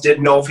finals,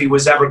 didn't know if he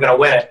was ever going to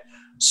win it.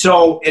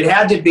 So it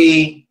had to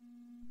be,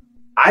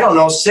 I don't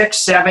know, 6,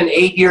 7,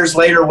 8 years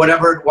later,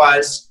 whatever it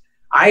was,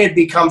 I had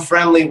become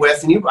friendly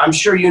with, and I'm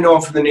sure you know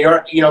him from the New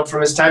York,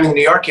 from his time in the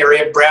New York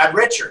area, Brad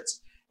Richards.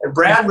 And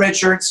Brad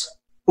Richards,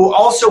 who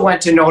also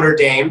went to Notre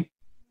Dame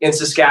in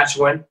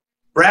Saskatchewan,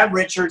 Brad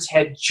Richards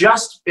had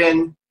just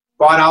been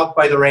bought out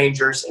by the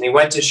Rangers, and he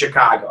went to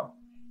Chicago.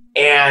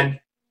 And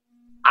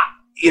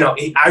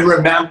I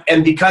remember,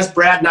 and because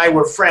Brad and I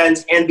were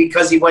friends, and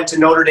because he went to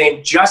Notre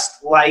Dame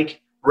just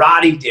like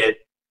Roddy did,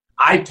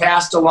 I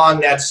passed along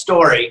that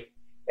story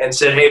and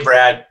said, hey,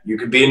 Brad, you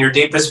could be in your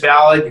deepest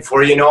valley.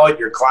 Before you know it,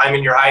 you're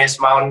climbing your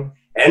highest mountain.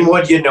 And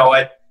would you know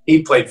it,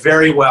 he played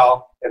very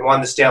well and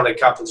won the Stanley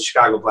Cup with the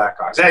Chicago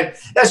Blackhawks.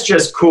 That's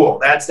just cool.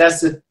 That's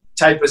the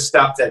type of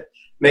stuff that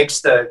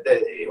makes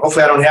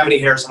hopefully I don't have any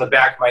hairs on the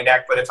back of my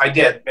neck, but if I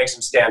did, it makes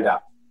them stand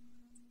up.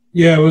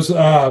 Yeah, it was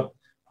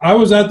I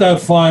was at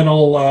that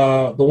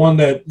final, the one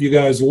that you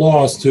guys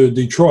lost to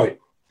Detroit.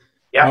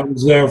 Yeah, I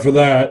was there for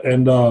that,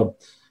 and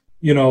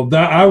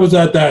that I was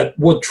at that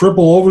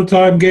triple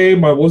overtime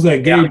game. Was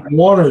that game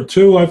 1 or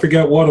 2? I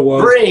forget what it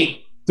was.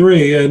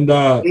 3, and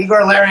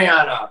Igor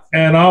Larionov.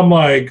 And I'm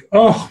like,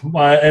 oh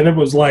my! And it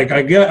was like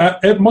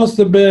it must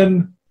have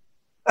been,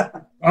 I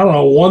don't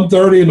know,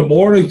 1:30 in the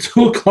morning,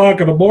 2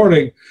 o'clock in the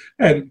morning,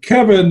 and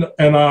Kevin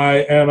and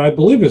I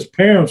believe his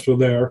parents were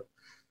there.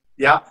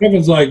 Yeah.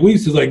 Kevin's like,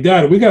 he's like,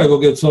 Dad, we got to go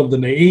get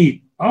something to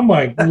eat. I'm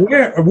like,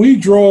 where? We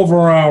drove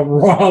around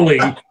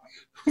Raleigh.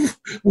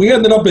 We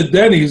ended up at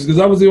Denny's because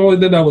that was the only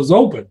thing that was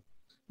open,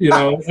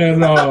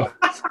 and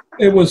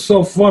it was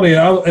so funny.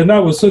 And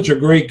that was such a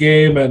great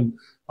game. And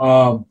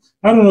I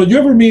don't know, did you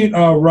ever meet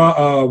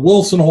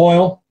Wilson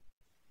Hoyle?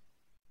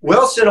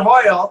 Wilson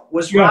Hoyle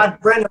was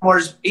Rod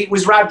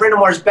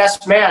Brind'Amour's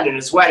best man in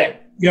his wedding.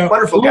 Yeah.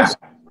 Wonderful guy.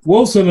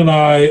 Wilson and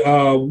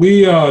I,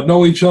 we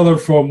know each other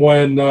from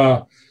when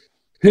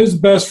his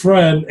best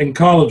friend in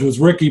college was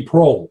Ricky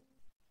Prohl.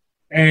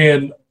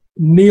 And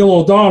Neil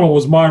O'Donnell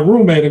was my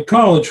roommate in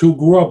college who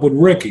grew up with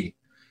Ricky.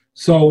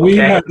 So we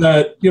had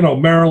that,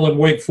 Maryland,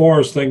 Wake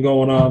Forest thing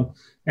going on.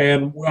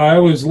 And I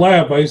always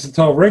laugh. I used to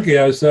tell Ricky,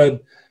 I said,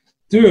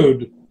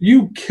 dude,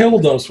 you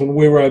killed us when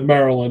we were at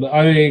Maryland.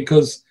 I mean,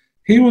 because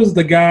he was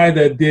the guy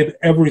that did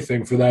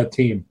everything for that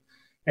team.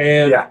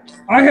 And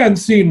I hadn't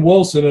seen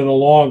Wilson in a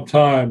long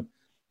time.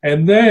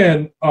 And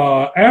then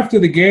after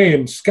the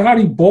game,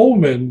 Scotty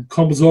Bowman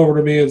comes over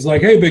to me and is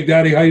like, hey, Big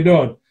Daddy, how you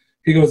doing?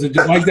 He goes, did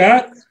you like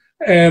that?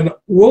 And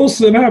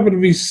Wilson happened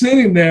to be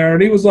sitting there,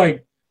 and he was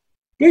like,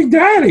 Big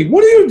Daddy,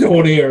 what are you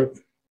doing here?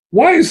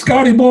 Why is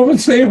Scotty Bowman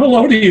saying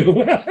hello to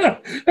you?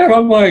 And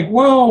I'm like,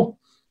 well,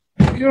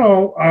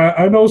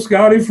 I know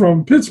Scotty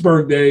from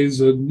Pittsburgh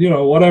days and,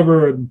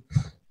 whatever,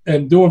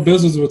 and doing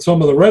business with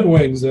some of the Red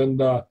Wings. And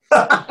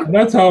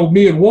that's how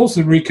me and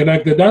Wilson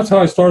reconnected. That's how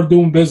I started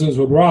doing business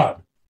with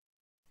Rod,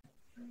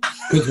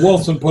 because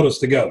Wilson put us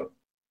together.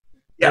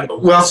 Yeah,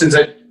 but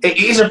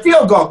he's a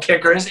field goal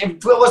kicker.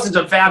 Wilson's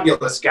a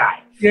fabulous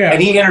guy. Yeah.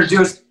 And he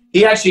was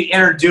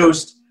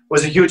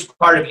a huge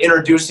part of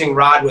introducing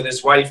Rod with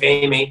his wife,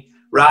 Amy.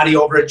 Roddy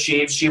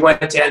overachieved. She went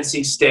to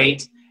NC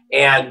State.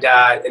 And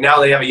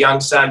now they have a young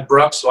son,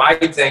 Brooks. So I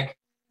think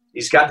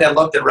he's got that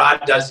look that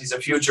Rod does. He's a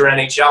future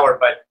NHLer.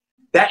 But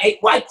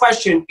my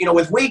question,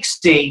 with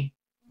Weeksy,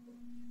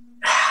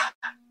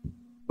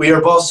 we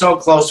are both so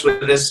close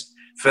with this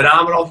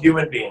phenomenal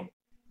human being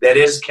that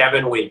is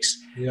Kevin Weeks.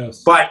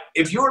 Yes. But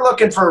if you were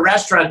looking for a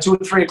restaurant 2 or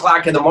 3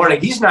 o'clock in the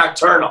morning, he's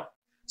nocturnal.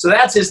 So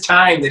that's his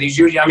time that he's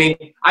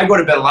usually, I go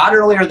to bed a lot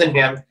earlier than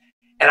him.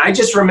 And I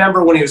just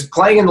remember when he was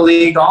playing in the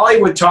league, all he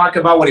would talk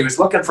about when he was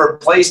looking for a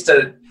place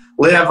to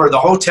live or the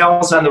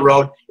hotels on the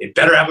road, it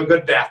better have a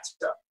good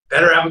bathtub.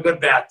 Better have a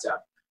good bathtub.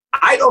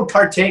 I don't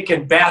partake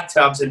in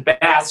bathtubs and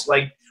baths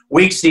like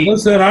Weeksy.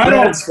 Listen, I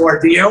don't.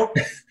 Do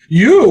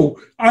you?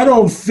 I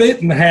don't fit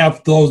in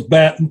half those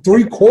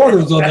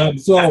 3/4 of them.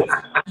 So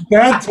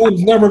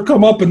bathtubs never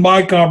come up in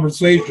my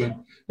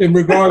conversation in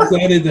regards to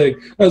anything.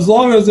 As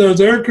long as there's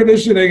air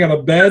conditioning and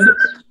a bed,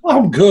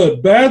 I'm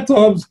good.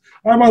 Bathtubs,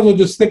 I might as well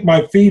just stick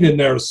my feet in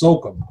there and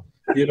soak them.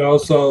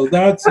 So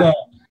that's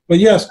but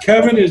yes,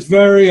 Kevin is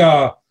very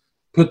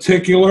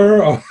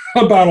particular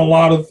about a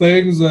lot of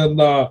things. And,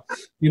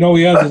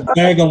 he has his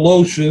bag of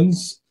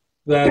lotions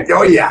that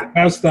he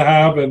has to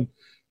have. And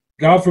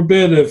God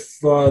forbid if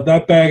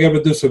that bag ever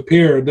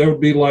disappeared, it'd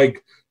be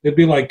like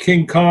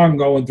King Kong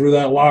going through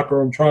that locker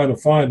room trying to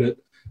find it.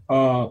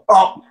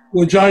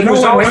 Which I know. He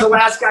was always the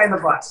last guy in the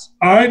bus.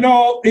 I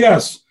know,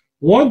 yes.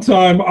 One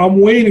time I'm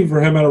waiting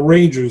for him at a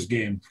Rangers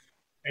game.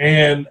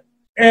 And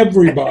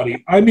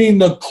everybody,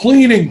 the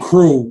cleaning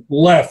crew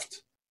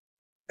left.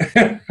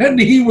 And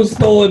he was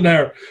still in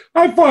there.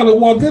 I finally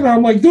walked in.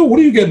 I'm like, dude, what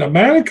are you getting, a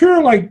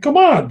manicure? Like, come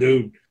on,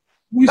 dude.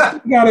 We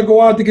still got to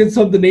go out to get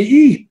something to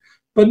eat.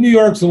 But New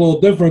York's a little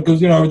different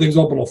because, everything's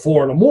open till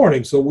 4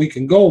 a.m, so we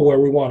can go where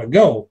we want to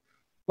go.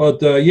 But,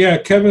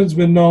 Kevin's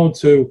been known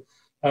to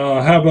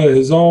have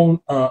his own,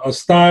 a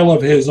style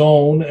of his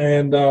own,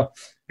 and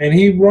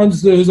he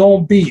runs his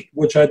own beat,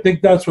 which I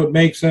think that's what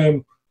makes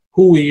him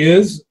who he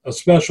is, a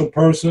special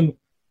person,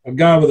 a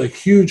guy with a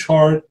huge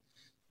heart.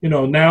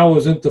 Now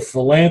is into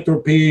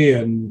philanthropy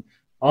and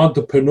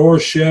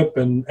entrepreneurship,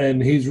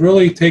 and he's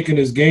really taken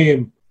his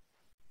game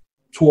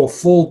to a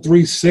full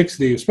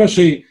 360.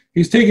 Especially,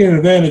 he's taking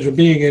advantage of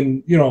being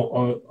in,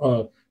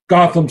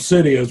 Gotham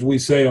City, as we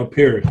say up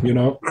here.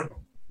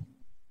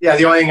 Yeah,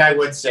 the only thing I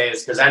would say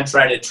is because I'm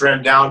trying to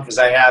trim down because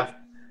I have,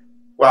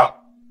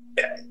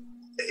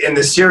 in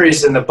the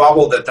series in the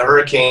bubble that the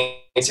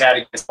Hurricanes had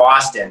against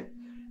Boston,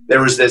 there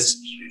was this,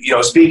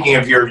 speaking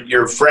of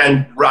your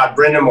friend Rod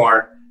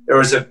Brindamore, there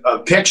was a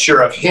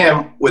picture of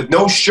him with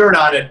no shirt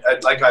on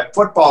at like a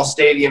football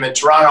stadium in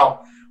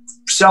Toronto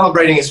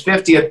celebrating his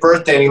 50th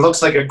birthday, and he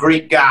looks like a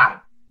Greek god.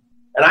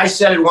 And I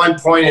said at one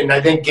point, and I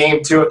think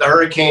game 2 if the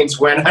Hurricanes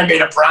win, I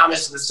made a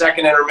promise in the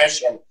second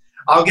intermission,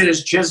 I'll get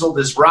as chiseled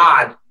as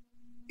Rod,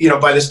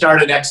 by the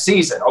start of next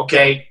season,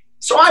 okay?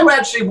 So I'm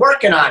actually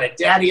working on it,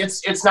 Daddy.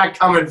 It's not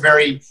coming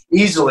very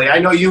easily. I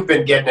know you've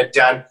been getting it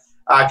done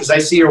because I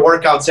see your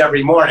workouts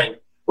every morning.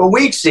 But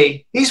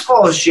Weeksy, he's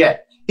full of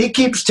shit. He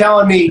keeps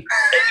telling me,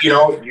 you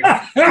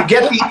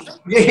get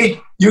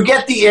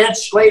the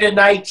itch late at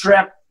night,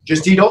 Trip.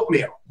 Just eat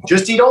oatmeal.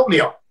 Just eat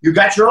oatmeal. You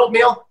got your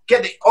oatmeal?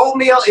 Get the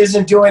oatmeal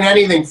isn't doing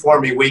anything for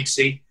me,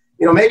 Weeksy.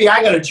 Maybe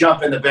I got to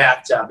jump in the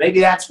bathtub. Maybe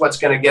that's what's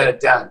going to get it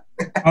done.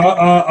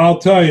 I'll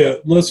tell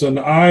you. Listen,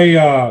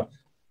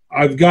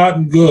 I've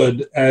gotten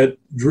good at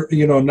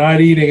not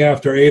eating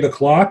after 8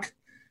 o'clock,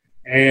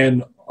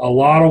 and a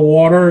lot of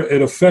water.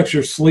 It affects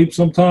your sleep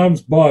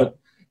sometimes, but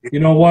you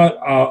know what?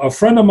 A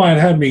friend of mine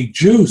had me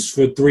juice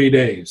for 3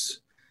 days,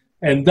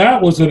 and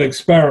that was an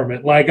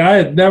experiment. Like I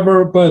had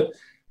never, but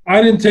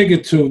I didn't take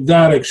it to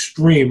that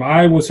extreme.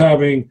 I was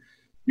having,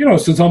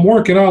 since I'm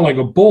working out like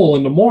a bull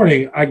in the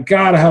morning, I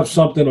got to have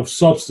something of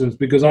substance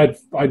because I'd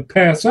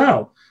pass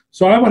out.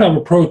 So I would have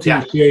a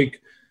protein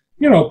shake,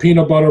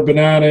 peanut butter,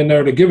 banana in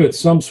there to give it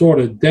some sort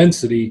of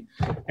density,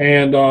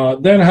 and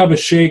then have a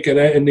shake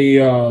in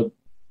the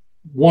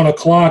 1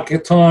 o'clock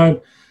time.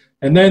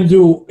 And then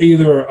do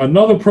either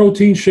another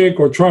protein shake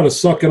or try to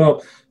suck it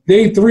up.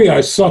 Day 3, I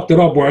sucked it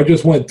up where I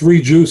just went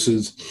 3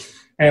 juices.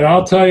 And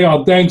I'll tell you,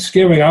 on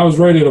Thanksgiving, I was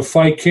ready to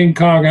fight King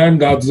Kong and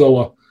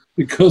Godzilla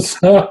because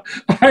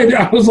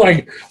I was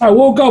like, I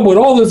woke up with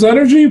all this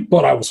energy,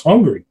 but I was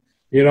hungry,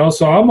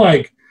 So I'm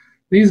like,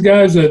 these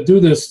guys that do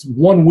this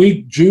 1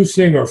 week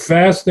juicing or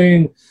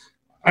fasting,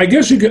 I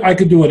guess I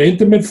could do an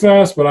intermittent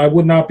fast, but I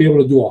would not be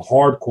able to do a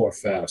hardcore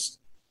fast.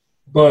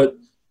 But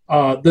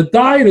the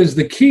diet is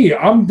the key.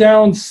 I'm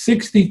down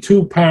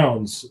 62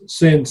 pounds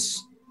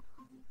since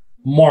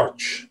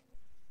March.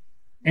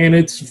 And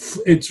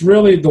it's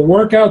really, the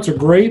workouts are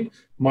great.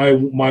 My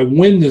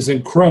wind is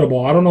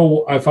incredible. I don't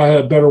know if I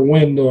had better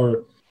wind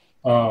or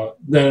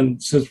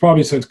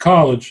since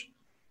college,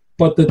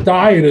 but the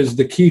diet is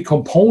the key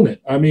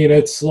component.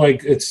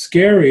 It's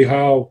scary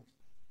how,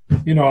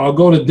 I'll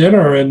go to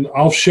dinner and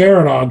I'll share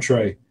an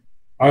entree.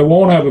 I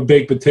won't have a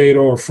baked potato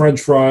or French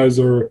fries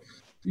or,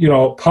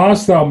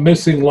 pasta I'm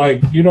missing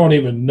like you don't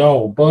even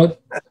know.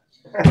 But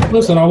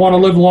listen, I want to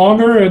live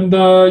longer and,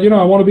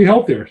 I want to be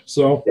healthier.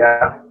 So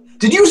yeah.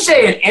 Did you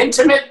say an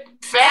intimate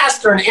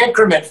fast or an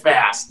increment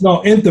fast?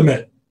 No,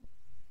 intimate.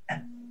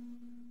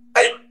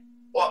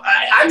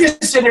 I'm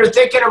just sitting here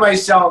thinking to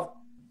myself,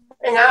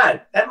 hang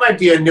on, that might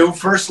be a new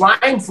first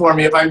line for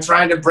me if I'm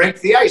trying to break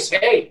the ice.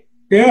 Hey,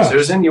 yeah.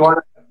 Susan, you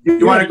want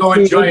to go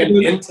enjoy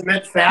an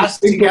intimate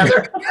fast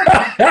together?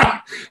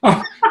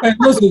 And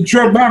listen,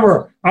 Trip,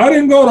 remember, I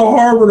didn't go to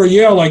Harvard or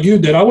Yale like you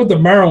did. I went to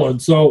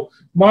Maryland, so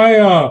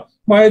my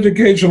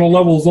educational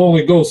levels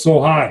only go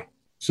so high.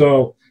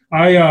 So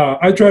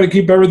I try to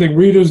keep everything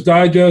Reader's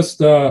Digest,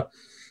 Dr.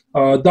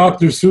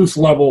 Seuss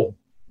level.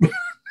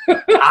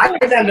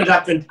 I've ended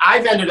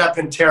up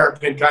in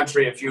Terrapin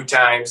country a few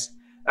times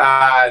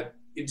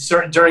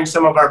during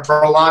some of our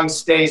prolonged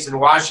stays in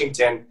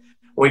Washington.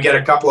 We get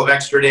a couple of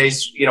extra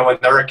days, when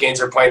the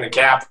Hurricanes are playing the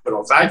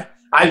Capitals.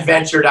 I've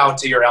ventured out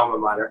to your alma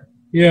mater.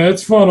 Yeah,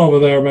 it's fun over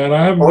there, man.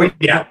 I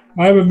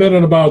haven't been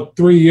in about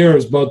 3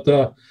 years, but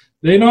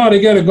they know how to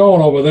get it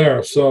going over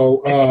there.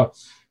 So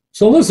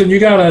listen, you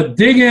got a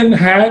dig-in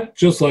hat,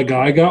 just like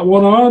I got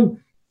one on.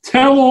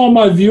 Tell all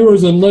my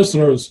viewers and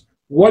listeners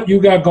what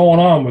you got going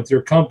on with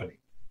your company.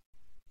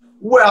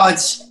 Well, I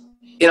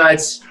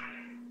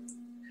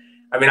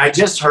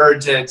just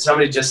heard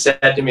somebody just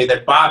said to me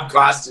that Bob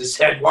Costa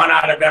said 1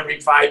 out of every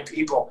 5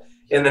 people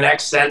in the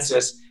next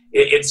census,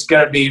 it's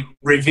going to be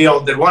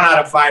revealed that 1 out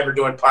of 5 are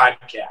doing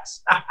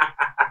podcasts.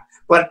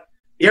 But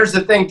here's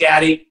the thing,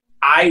 Daddy,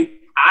 I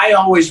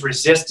always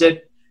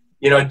resisted,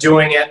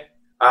 doing it.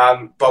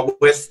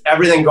 But with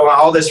everything going on,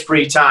 all this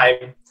free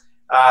time,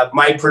 one of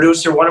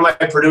my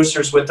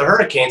producers with the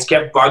Hurricanes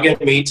kept bugging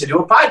me to do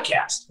a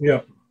podcast.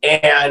 Yeah.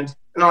 And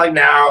I'm like,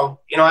 now,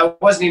 I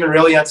wasn't even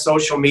really on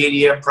social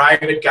media,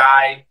 private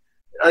guy.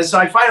 So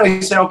I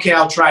finally said, okay,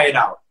 I'll try it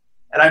out.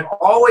 And I've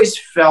always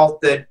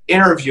felt that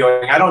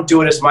interviewing, I don't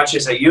do it as much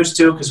as I used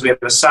to because we have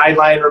a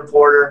sideline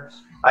reporter.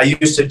 I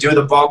used to do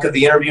the bulk of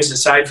the interviews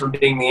aside from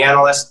being the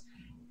analyst.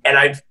 And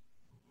I've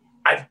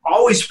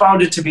always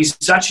found it to be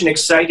such an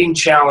exciting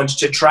challenge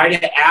to try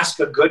to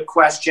ask a good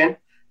question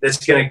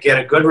that's going to get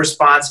a good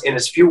response in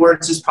as few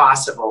words as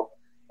possible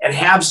and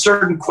have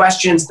certain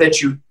questions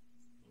that you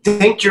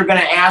think you're going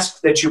to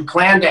ask, that you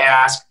plan to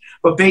ask,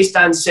 but based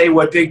on, say,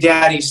 what Big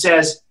Daddy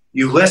says,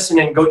 you listen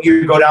and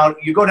you go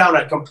down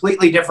a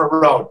completely different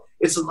road.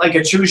 It's like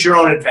a choose your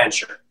own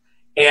adventure.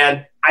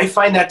 And I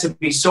find that to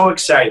be so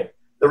exciting.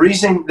 The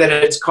reason that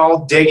it's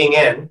called Digging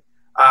In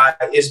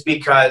is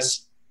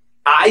because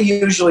I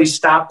usually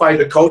stop by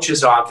the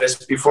coach's office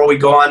before we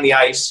go on the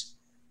ice,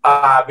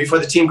 before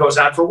the team goes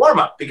on for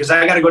warm-up, because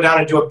I got to go down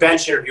and do a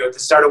bench interview at the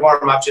start of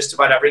warm-up just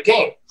about every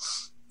game.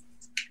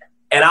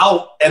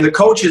 And the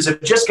coaches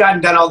have just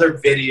gotten done all their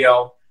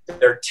video.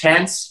 They're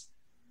tense.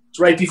 It's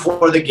right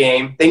before the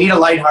game. They need a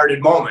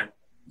lighthearted moment.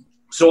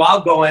 So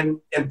I'll go in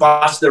and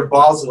bust their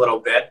balls a little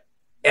bit.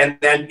 And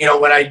then,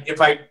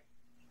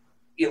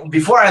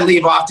 before I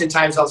leave,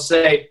 oftentimes I'll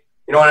say,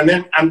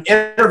 I'm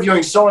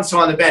interviewing so-and-so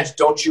on the bench.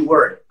 Don't you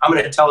worry. I'm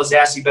going to tell his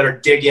ass he better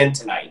dig in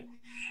tonight.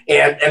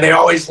 And they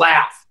always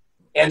laugh.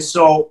 And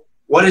so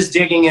what does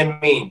digging in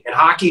mean? In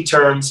hockey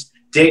terms,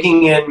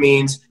 digging in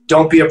means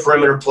don't be a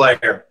perimeter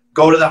player.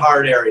 Go to the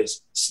hard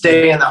areas.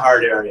 Stay in the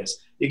hard areas.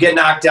 You get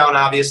knocked down,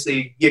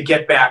 obviously, you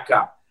get back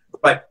up.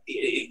 But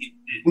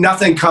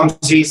nothing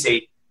comes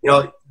easy.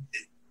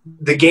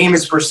 The game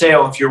is for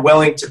sale if you're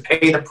willing to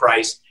pay the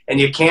price, and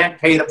you can't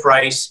pay the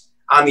price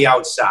on the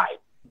outside.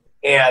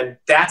 And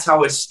that's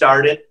how it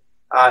started.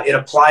 It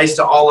applies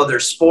to all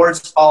other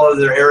sports, all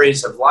other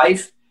areas of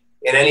life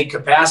in any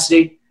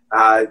capacity.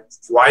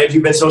 Why have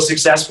you been so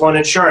successful in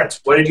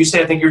insurance? What did you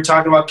say? I think you were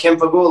talking about Kim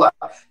Pagula.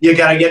 You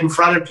got to get in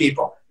front of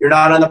people. You're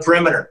not on the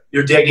perimeter.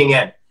 You're digging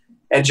in.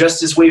 And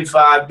just as we've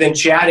been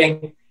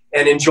chatting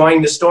and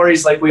enjoying the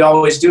stories like we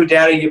always do,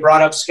 Daddy, you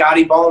brought up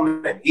Scotty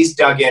Bowman. He's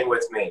dug in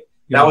with me.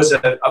 That was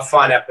a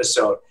fun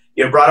episode.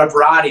 You brought up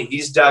Roddy.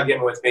 He's dug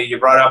in with me. You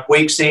brought up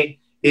Weeksy.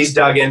 He's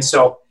dug in.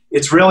 So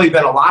it's really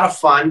been a lot of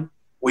fun.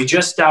 We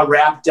just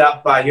wrapped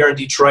up here in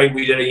Detroit.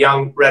 We did a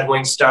young Red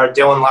Wing star,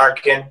 Dylan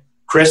Larkin,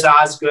 Chris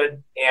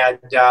Osgood, and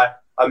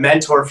a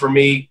mentor for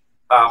me,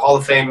 Hall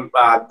of Fame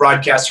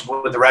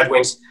broadcaster with the Red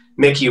Wings,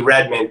 Mickey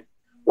Redmond.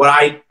 What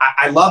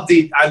I love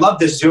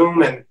the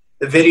Zoom and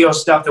the video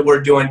stuff that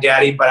we're doing,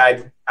 Daddy, but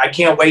I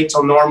can't wait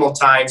till normal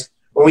times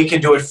when we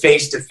can do it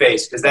face to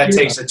face, because that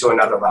takes it to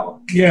another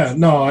level. Yeah,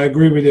 no, I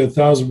agree with you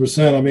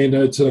 1,000%. I mean,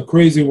 it's a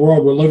crazy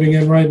world we're living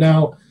in right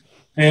now,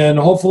 and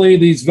hopefully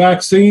these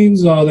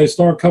vaccines they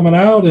start coming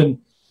out and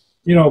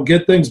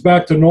get things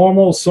back to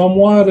normal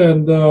somewhat,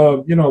 and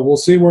we'll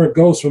see where it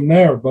goes from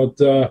there. But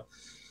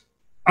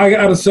I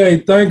got to say,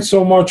 thanks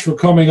so much for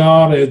coming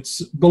on.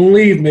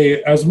 Believe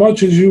me, as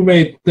much as you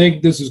may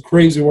think this is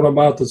crazy what I'm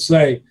about to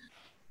say,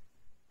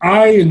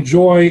 I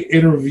enjoy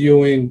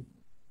interviewing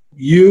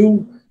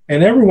you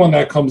and everyone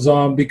that comes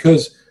on,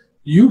 because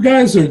you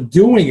guys are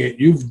doing it.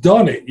 You've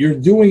done it. You're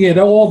doing it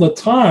all the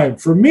time.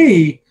 For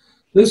me,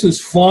 this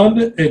is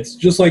fun. It's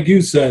just like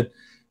you said,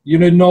 you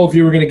didn't know if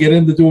you were going to get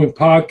into doing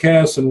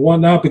podcasts and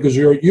whatnot because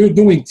you're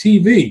doing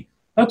TV.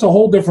 That's a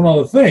whole different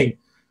other thing.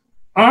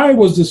 I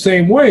was the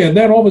same way. And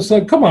then all of a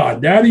sudden, come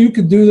on, Daddy, you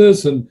can do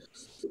this. And,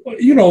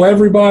 you know,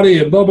 everybody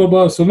and blah, blah,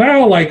 blah. So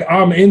now, like,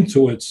 I'm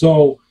into it.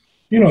 So,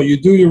 you know, you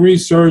do your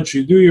research,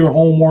 you do your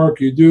homework,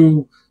 you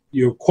do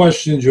your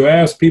questions, you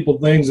ask people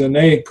things, and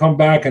they come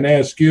back and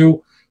ask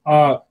you.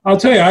 I'll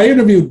tell you, I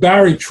interviewed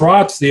Barry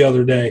Trotz the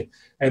other day,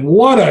 and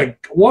what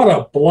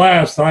a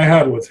blast I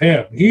had with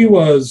him. He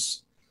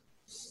was,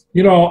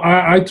 you know,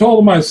 I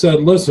told him, I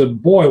said, listen,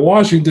 boy,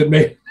 Washington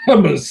made a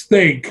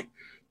mistake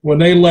when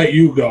they let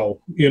you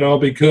go, you know,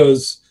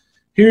 because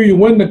here you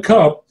win the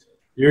cup,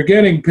 you're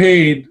getting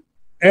paid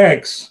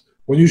X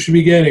when you should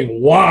be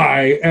getting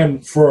Y,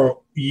 and for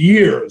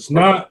years,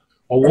 not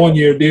a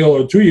 1-year deal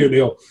or 2-year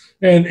deal.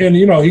 And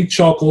you know, he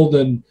chuckled,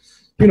 and,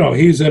 you know,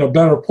 he's in a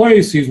better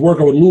place. He's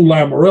working with Lou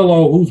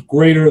Lamoriello, who's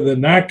greater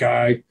than that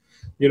guy,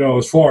 you know,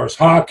 as far as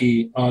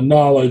hockey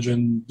knowledge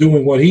and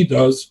doing what he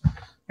does.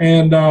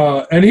 And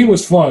he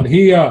was fun.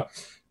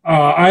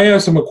 I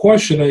asked him a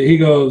question, and he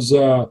goes,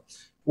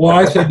 well,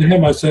 I said to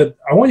him, I said,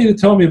 I want you to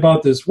tell me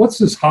about this. What's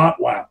this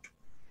hot lap?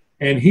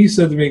 And he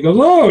said to me, he goes,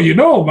 oh, you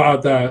know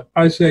about that?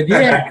 I said,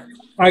 yeah.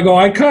 I go,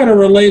 I kind of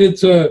related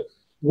to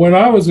when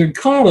I was in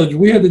college,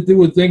 we had to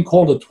do a thing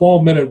called a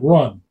 12-minute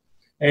run.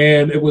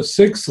 And it was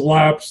 6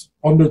 laps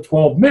under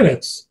 12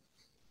 minutes.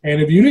 And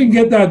if you didn't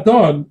get that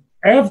done,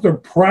 after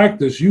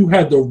practice, you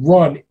had to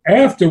run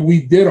after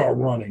we did our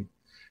running.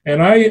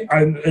 And I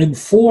in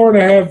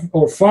 4.5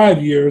 or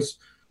 5 years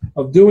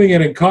of doing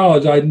it in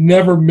college, I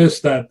never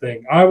missed that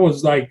thing. I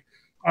was like,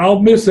 I'll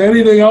miss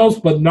anything else,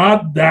 but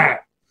not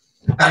that.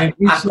 And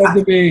he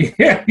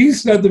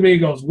said to me, he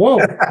goes, whoa.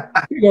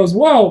 He goes,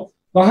 well,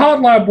 the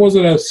hot lap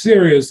wasn't as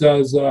serious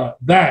as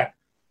that.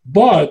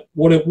 But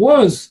what it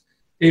was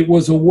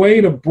a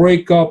way to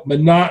break up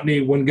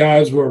monotony when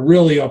guys were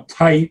really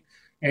uptight.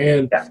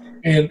 And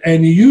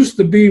it used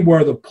to be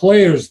where the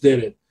players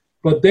did it.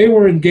 But they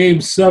were in Game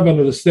 7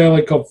 of the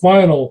Stanley Cup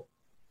Final,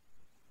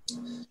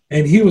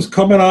 and he was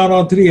coming out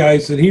onto the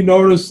ice, and he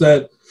noticed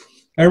that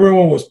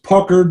everyone was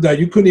puckered, that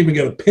you couldn't even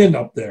get a pin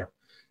up there.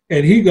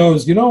 And he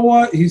goes, you know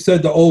what? He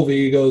said to Ovi,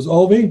 he goes,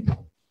 Ovi,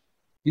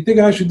 you think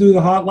I should do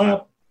the hot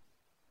lap?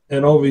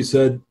 And Ovi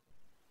said,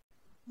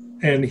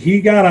 and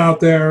he got out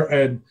there,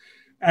 and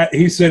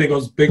he said, he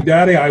goes, Big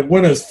Daddy, I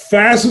went as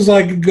fast as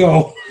I could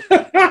go.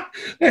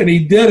 And he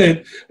did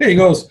it. And he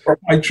goes,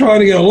 I tried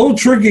to get a little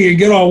tricky and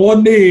get on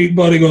one knee,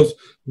 but he goes,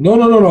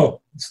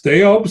 no.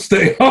 Stay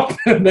up.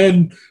 And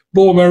then,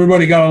 boom,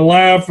 everybody got a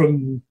laugh,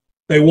 and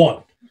they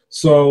won.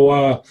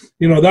 So,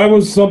 you know, that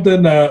was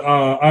something that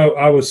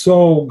I was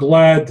so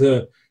glad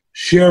to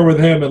share with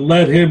him and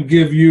let him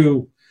give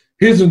you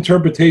his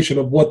interpretation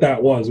of what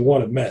that was and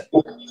what it meant.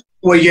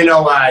 Well, you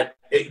know,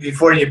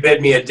 before you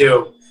bid me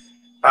adieu,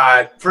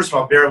 first of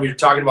all, Barry, we were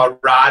talking about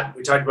Rod.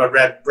 We talked about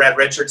Brad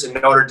Richards and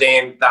Notre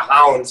Dame, the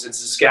Hounds in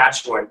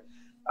Saskatchewan,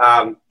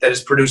 that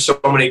has produced so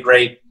many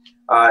great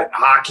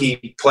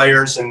hockey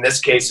players, in this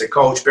case, a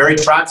coach. Barry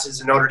Trotz is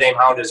a Notre Dame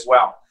Hound as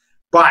well.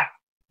 But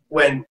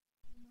when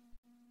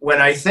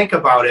I think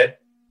about it,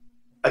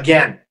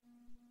 again,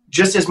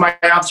 just as my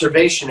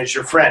observation as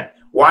your friend,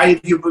 why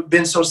have you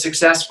been so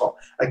successful?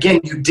 Again,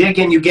 you dig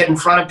in, you get in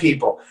front of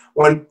people,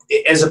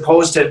 as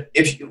opposed to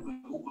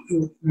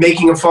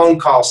making a phone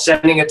call,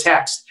 sending a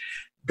text.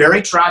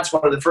 Barry Trotz,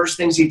 one of the first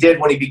things he did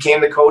when he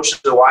became the coach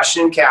of the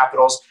Washington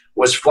Capitals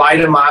was fly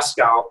to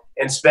Moscow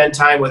and spend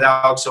time with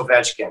Alex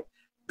Ovechkin,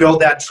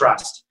 build that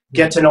trust,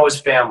 get to know his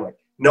family.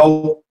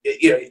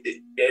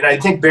 And I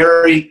think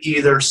Barry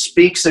either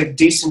speaks a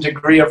decent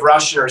degree of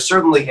Russian or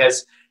certainly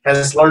has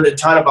learned a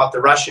ton about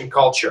the Russian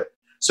culture.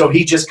 So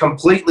he just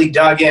completely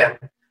dug in.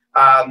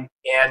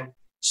 And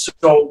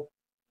so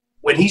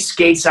when he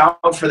skates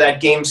out for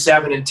that Game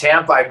 7 in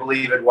Tampa, I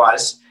believe it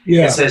was,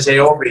 and says, hey,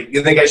 Obi,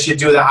 you think I should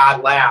do the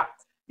hot lap?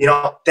 You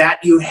know,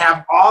 that you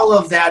have all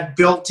of that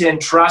built-in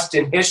trust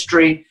and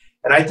history.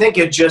 And I think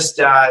it just,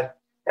 and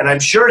I'm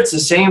sure it's the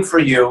same for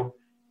you,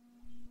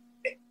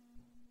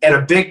 and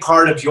a big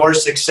part of your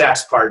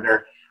success,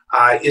 partner,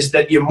 is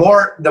that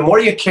the more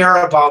you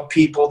care about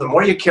people, the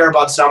more you care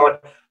about someone,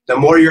 the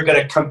more you're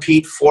going to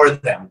compete for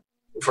them,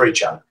 for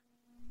each other.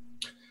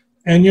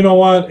 And you know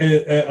what?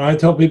 I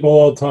tell people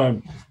all the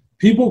time,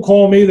 people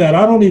call me that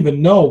I don't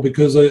even know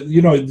because,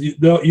 you know,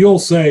 you'll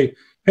say,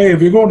 hey,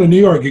 if you're going to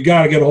New York, you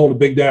got to get a hold of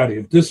Big Daddy.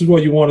 If this is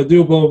what you want to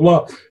do, blah,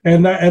 blah, blah.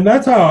 And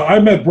that's how I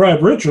met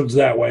Brad Richards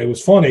that way. It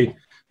was funny.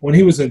 When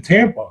he was in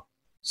Tampa,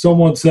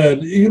 someone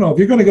said, you know, if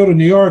you're going to go to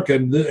New York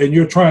and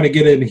you're trying to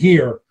get in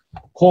here,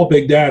 call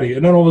Big Daddy.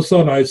 And then all of a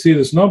sudden I see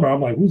this number.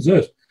 I'm like, who's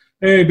this?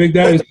 Hey, Big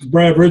Daddy, this is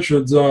Brad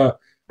Richards.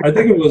 I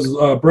think it was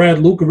Brad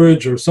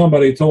Lukovich or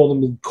somebody told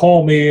him to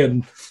call me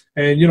and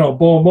you know,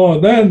 boom, boom.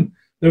 And then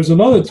there's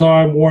another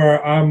time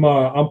where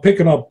I'm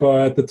picking up,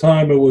 at the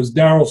time it was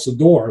Darryl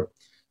Sador,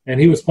 and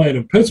he was playing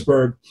in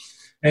Pittsburgh.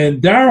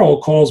 And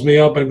Darryl calls me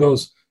up and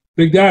goes,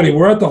 Big Daddy,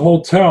 we're at the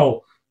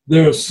hotel.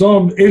 there's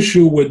some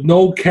issue with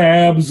no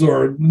cabs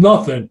or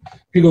nothing.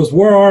 He goes,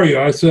 where are you?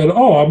 I said,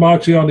 oh, I'm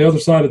actually on the other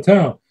side of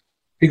town.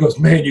 He goes,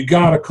 man, you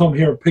got to come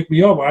here and pick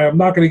me up. I am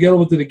not going to get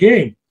over to the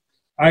game.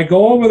 I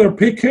go over there,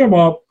 pick him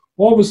up.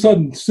 All of a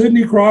sudden,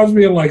 Sidney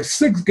Crosby and like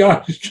 6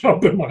 guys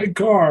jump in my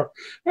car.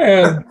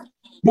 And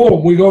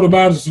boom, we go to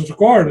Madison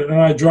Square Garden,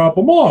 and I drop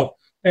him off.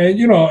 And,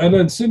 and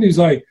then Sidney's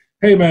like,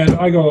 hey, man,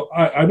 I go,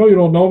 I know you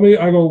don't know me.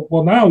 I go,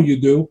 well, now you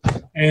do.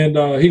 And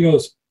he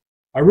goes,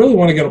 I really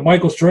want to get a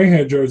Michael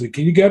Strahan jersey.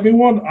 Can you get me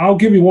one? I'll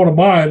give you one of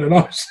mine. And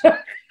I was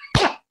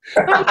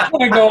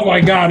like, oh,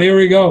 my God, here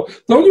we go.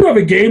 Don't you have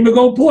a game to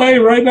go play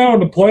right now in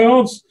the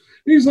playoffs?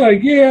 He's like,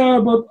 yeah,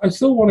 but I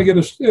still want to get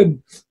a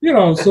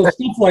so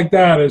stuff like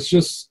that. It's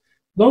just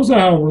those are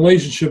how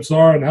relationships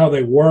are and how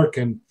they work.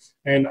 And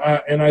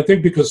I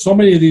think because so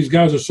many of these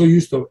guys are so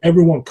used to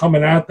everyone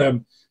coming at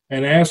them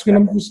and asking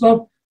them for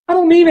stuff, I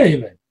don't need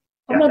anything.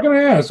 I'm not going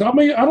to ask. I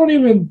mean, I don't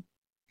even,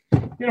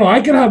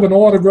 I can have an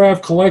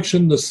autograph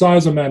collection the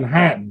size of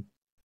Manhattan,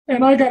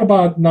 and I got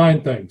about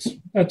 9 things.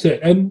 That's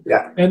it.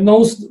 And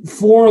those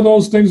 4 of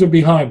those things are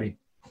behind me.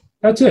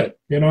 That's it.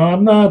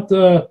 I'm not.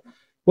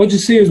 What you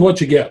see is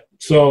what you get.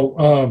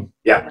 So,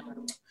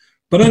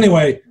 But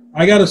anyway,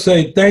 I got to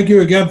say thank you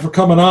again for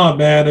coming on,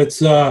 man.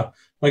 It's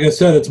like I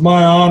said, it's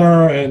my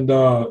honor, and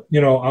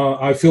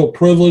I feel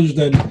privileged,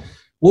 and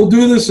we'll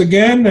do this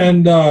again.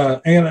 And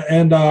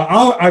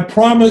I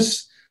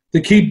promise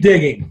to keep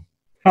digging.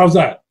 How's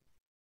that?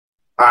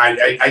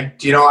 I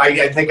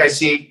think I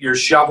see your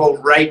shovel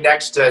right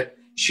next to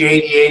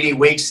Shady 80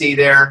 Weeksy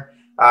there.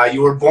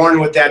 You were born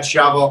with that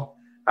shovel,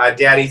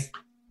 Daddy.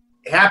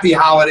 Happy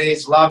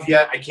holidays. Love you.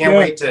 I can't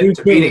wait to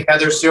be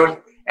together soon.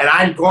 And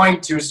I'm going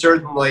to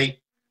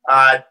certainly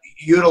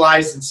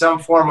utilize in some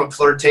form of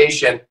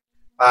flirtation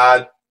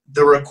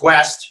the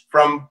request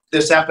from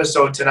this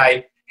episode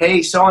tonight.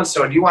 Hey,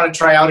 so-and-so, do you want to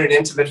try out an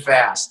intimate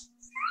fast?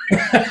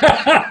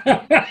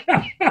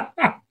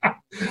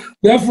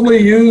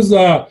 Definitely use,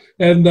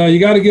 and you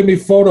got to give me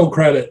photo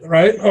credit,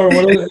 right? Or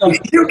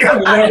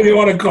whatever you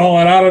want to call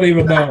it. I don't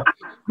even know.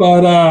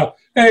 But,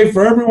 hey,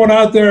 for everyone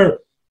out there,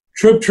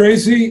 Tripp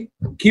Tracy,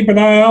 keep an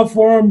eye out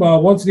for him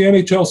once the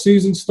NHL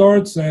season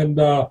starts. And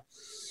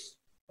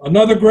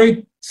another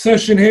great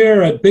session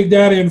here at Big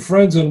Daddy and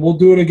Friends, and we'll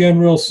do it again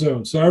real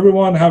soon. So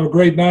everyone, have a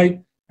great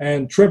night.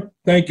 And Tripp,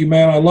 thank you,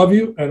 man. I love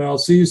you, and I'll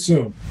see you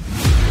soon.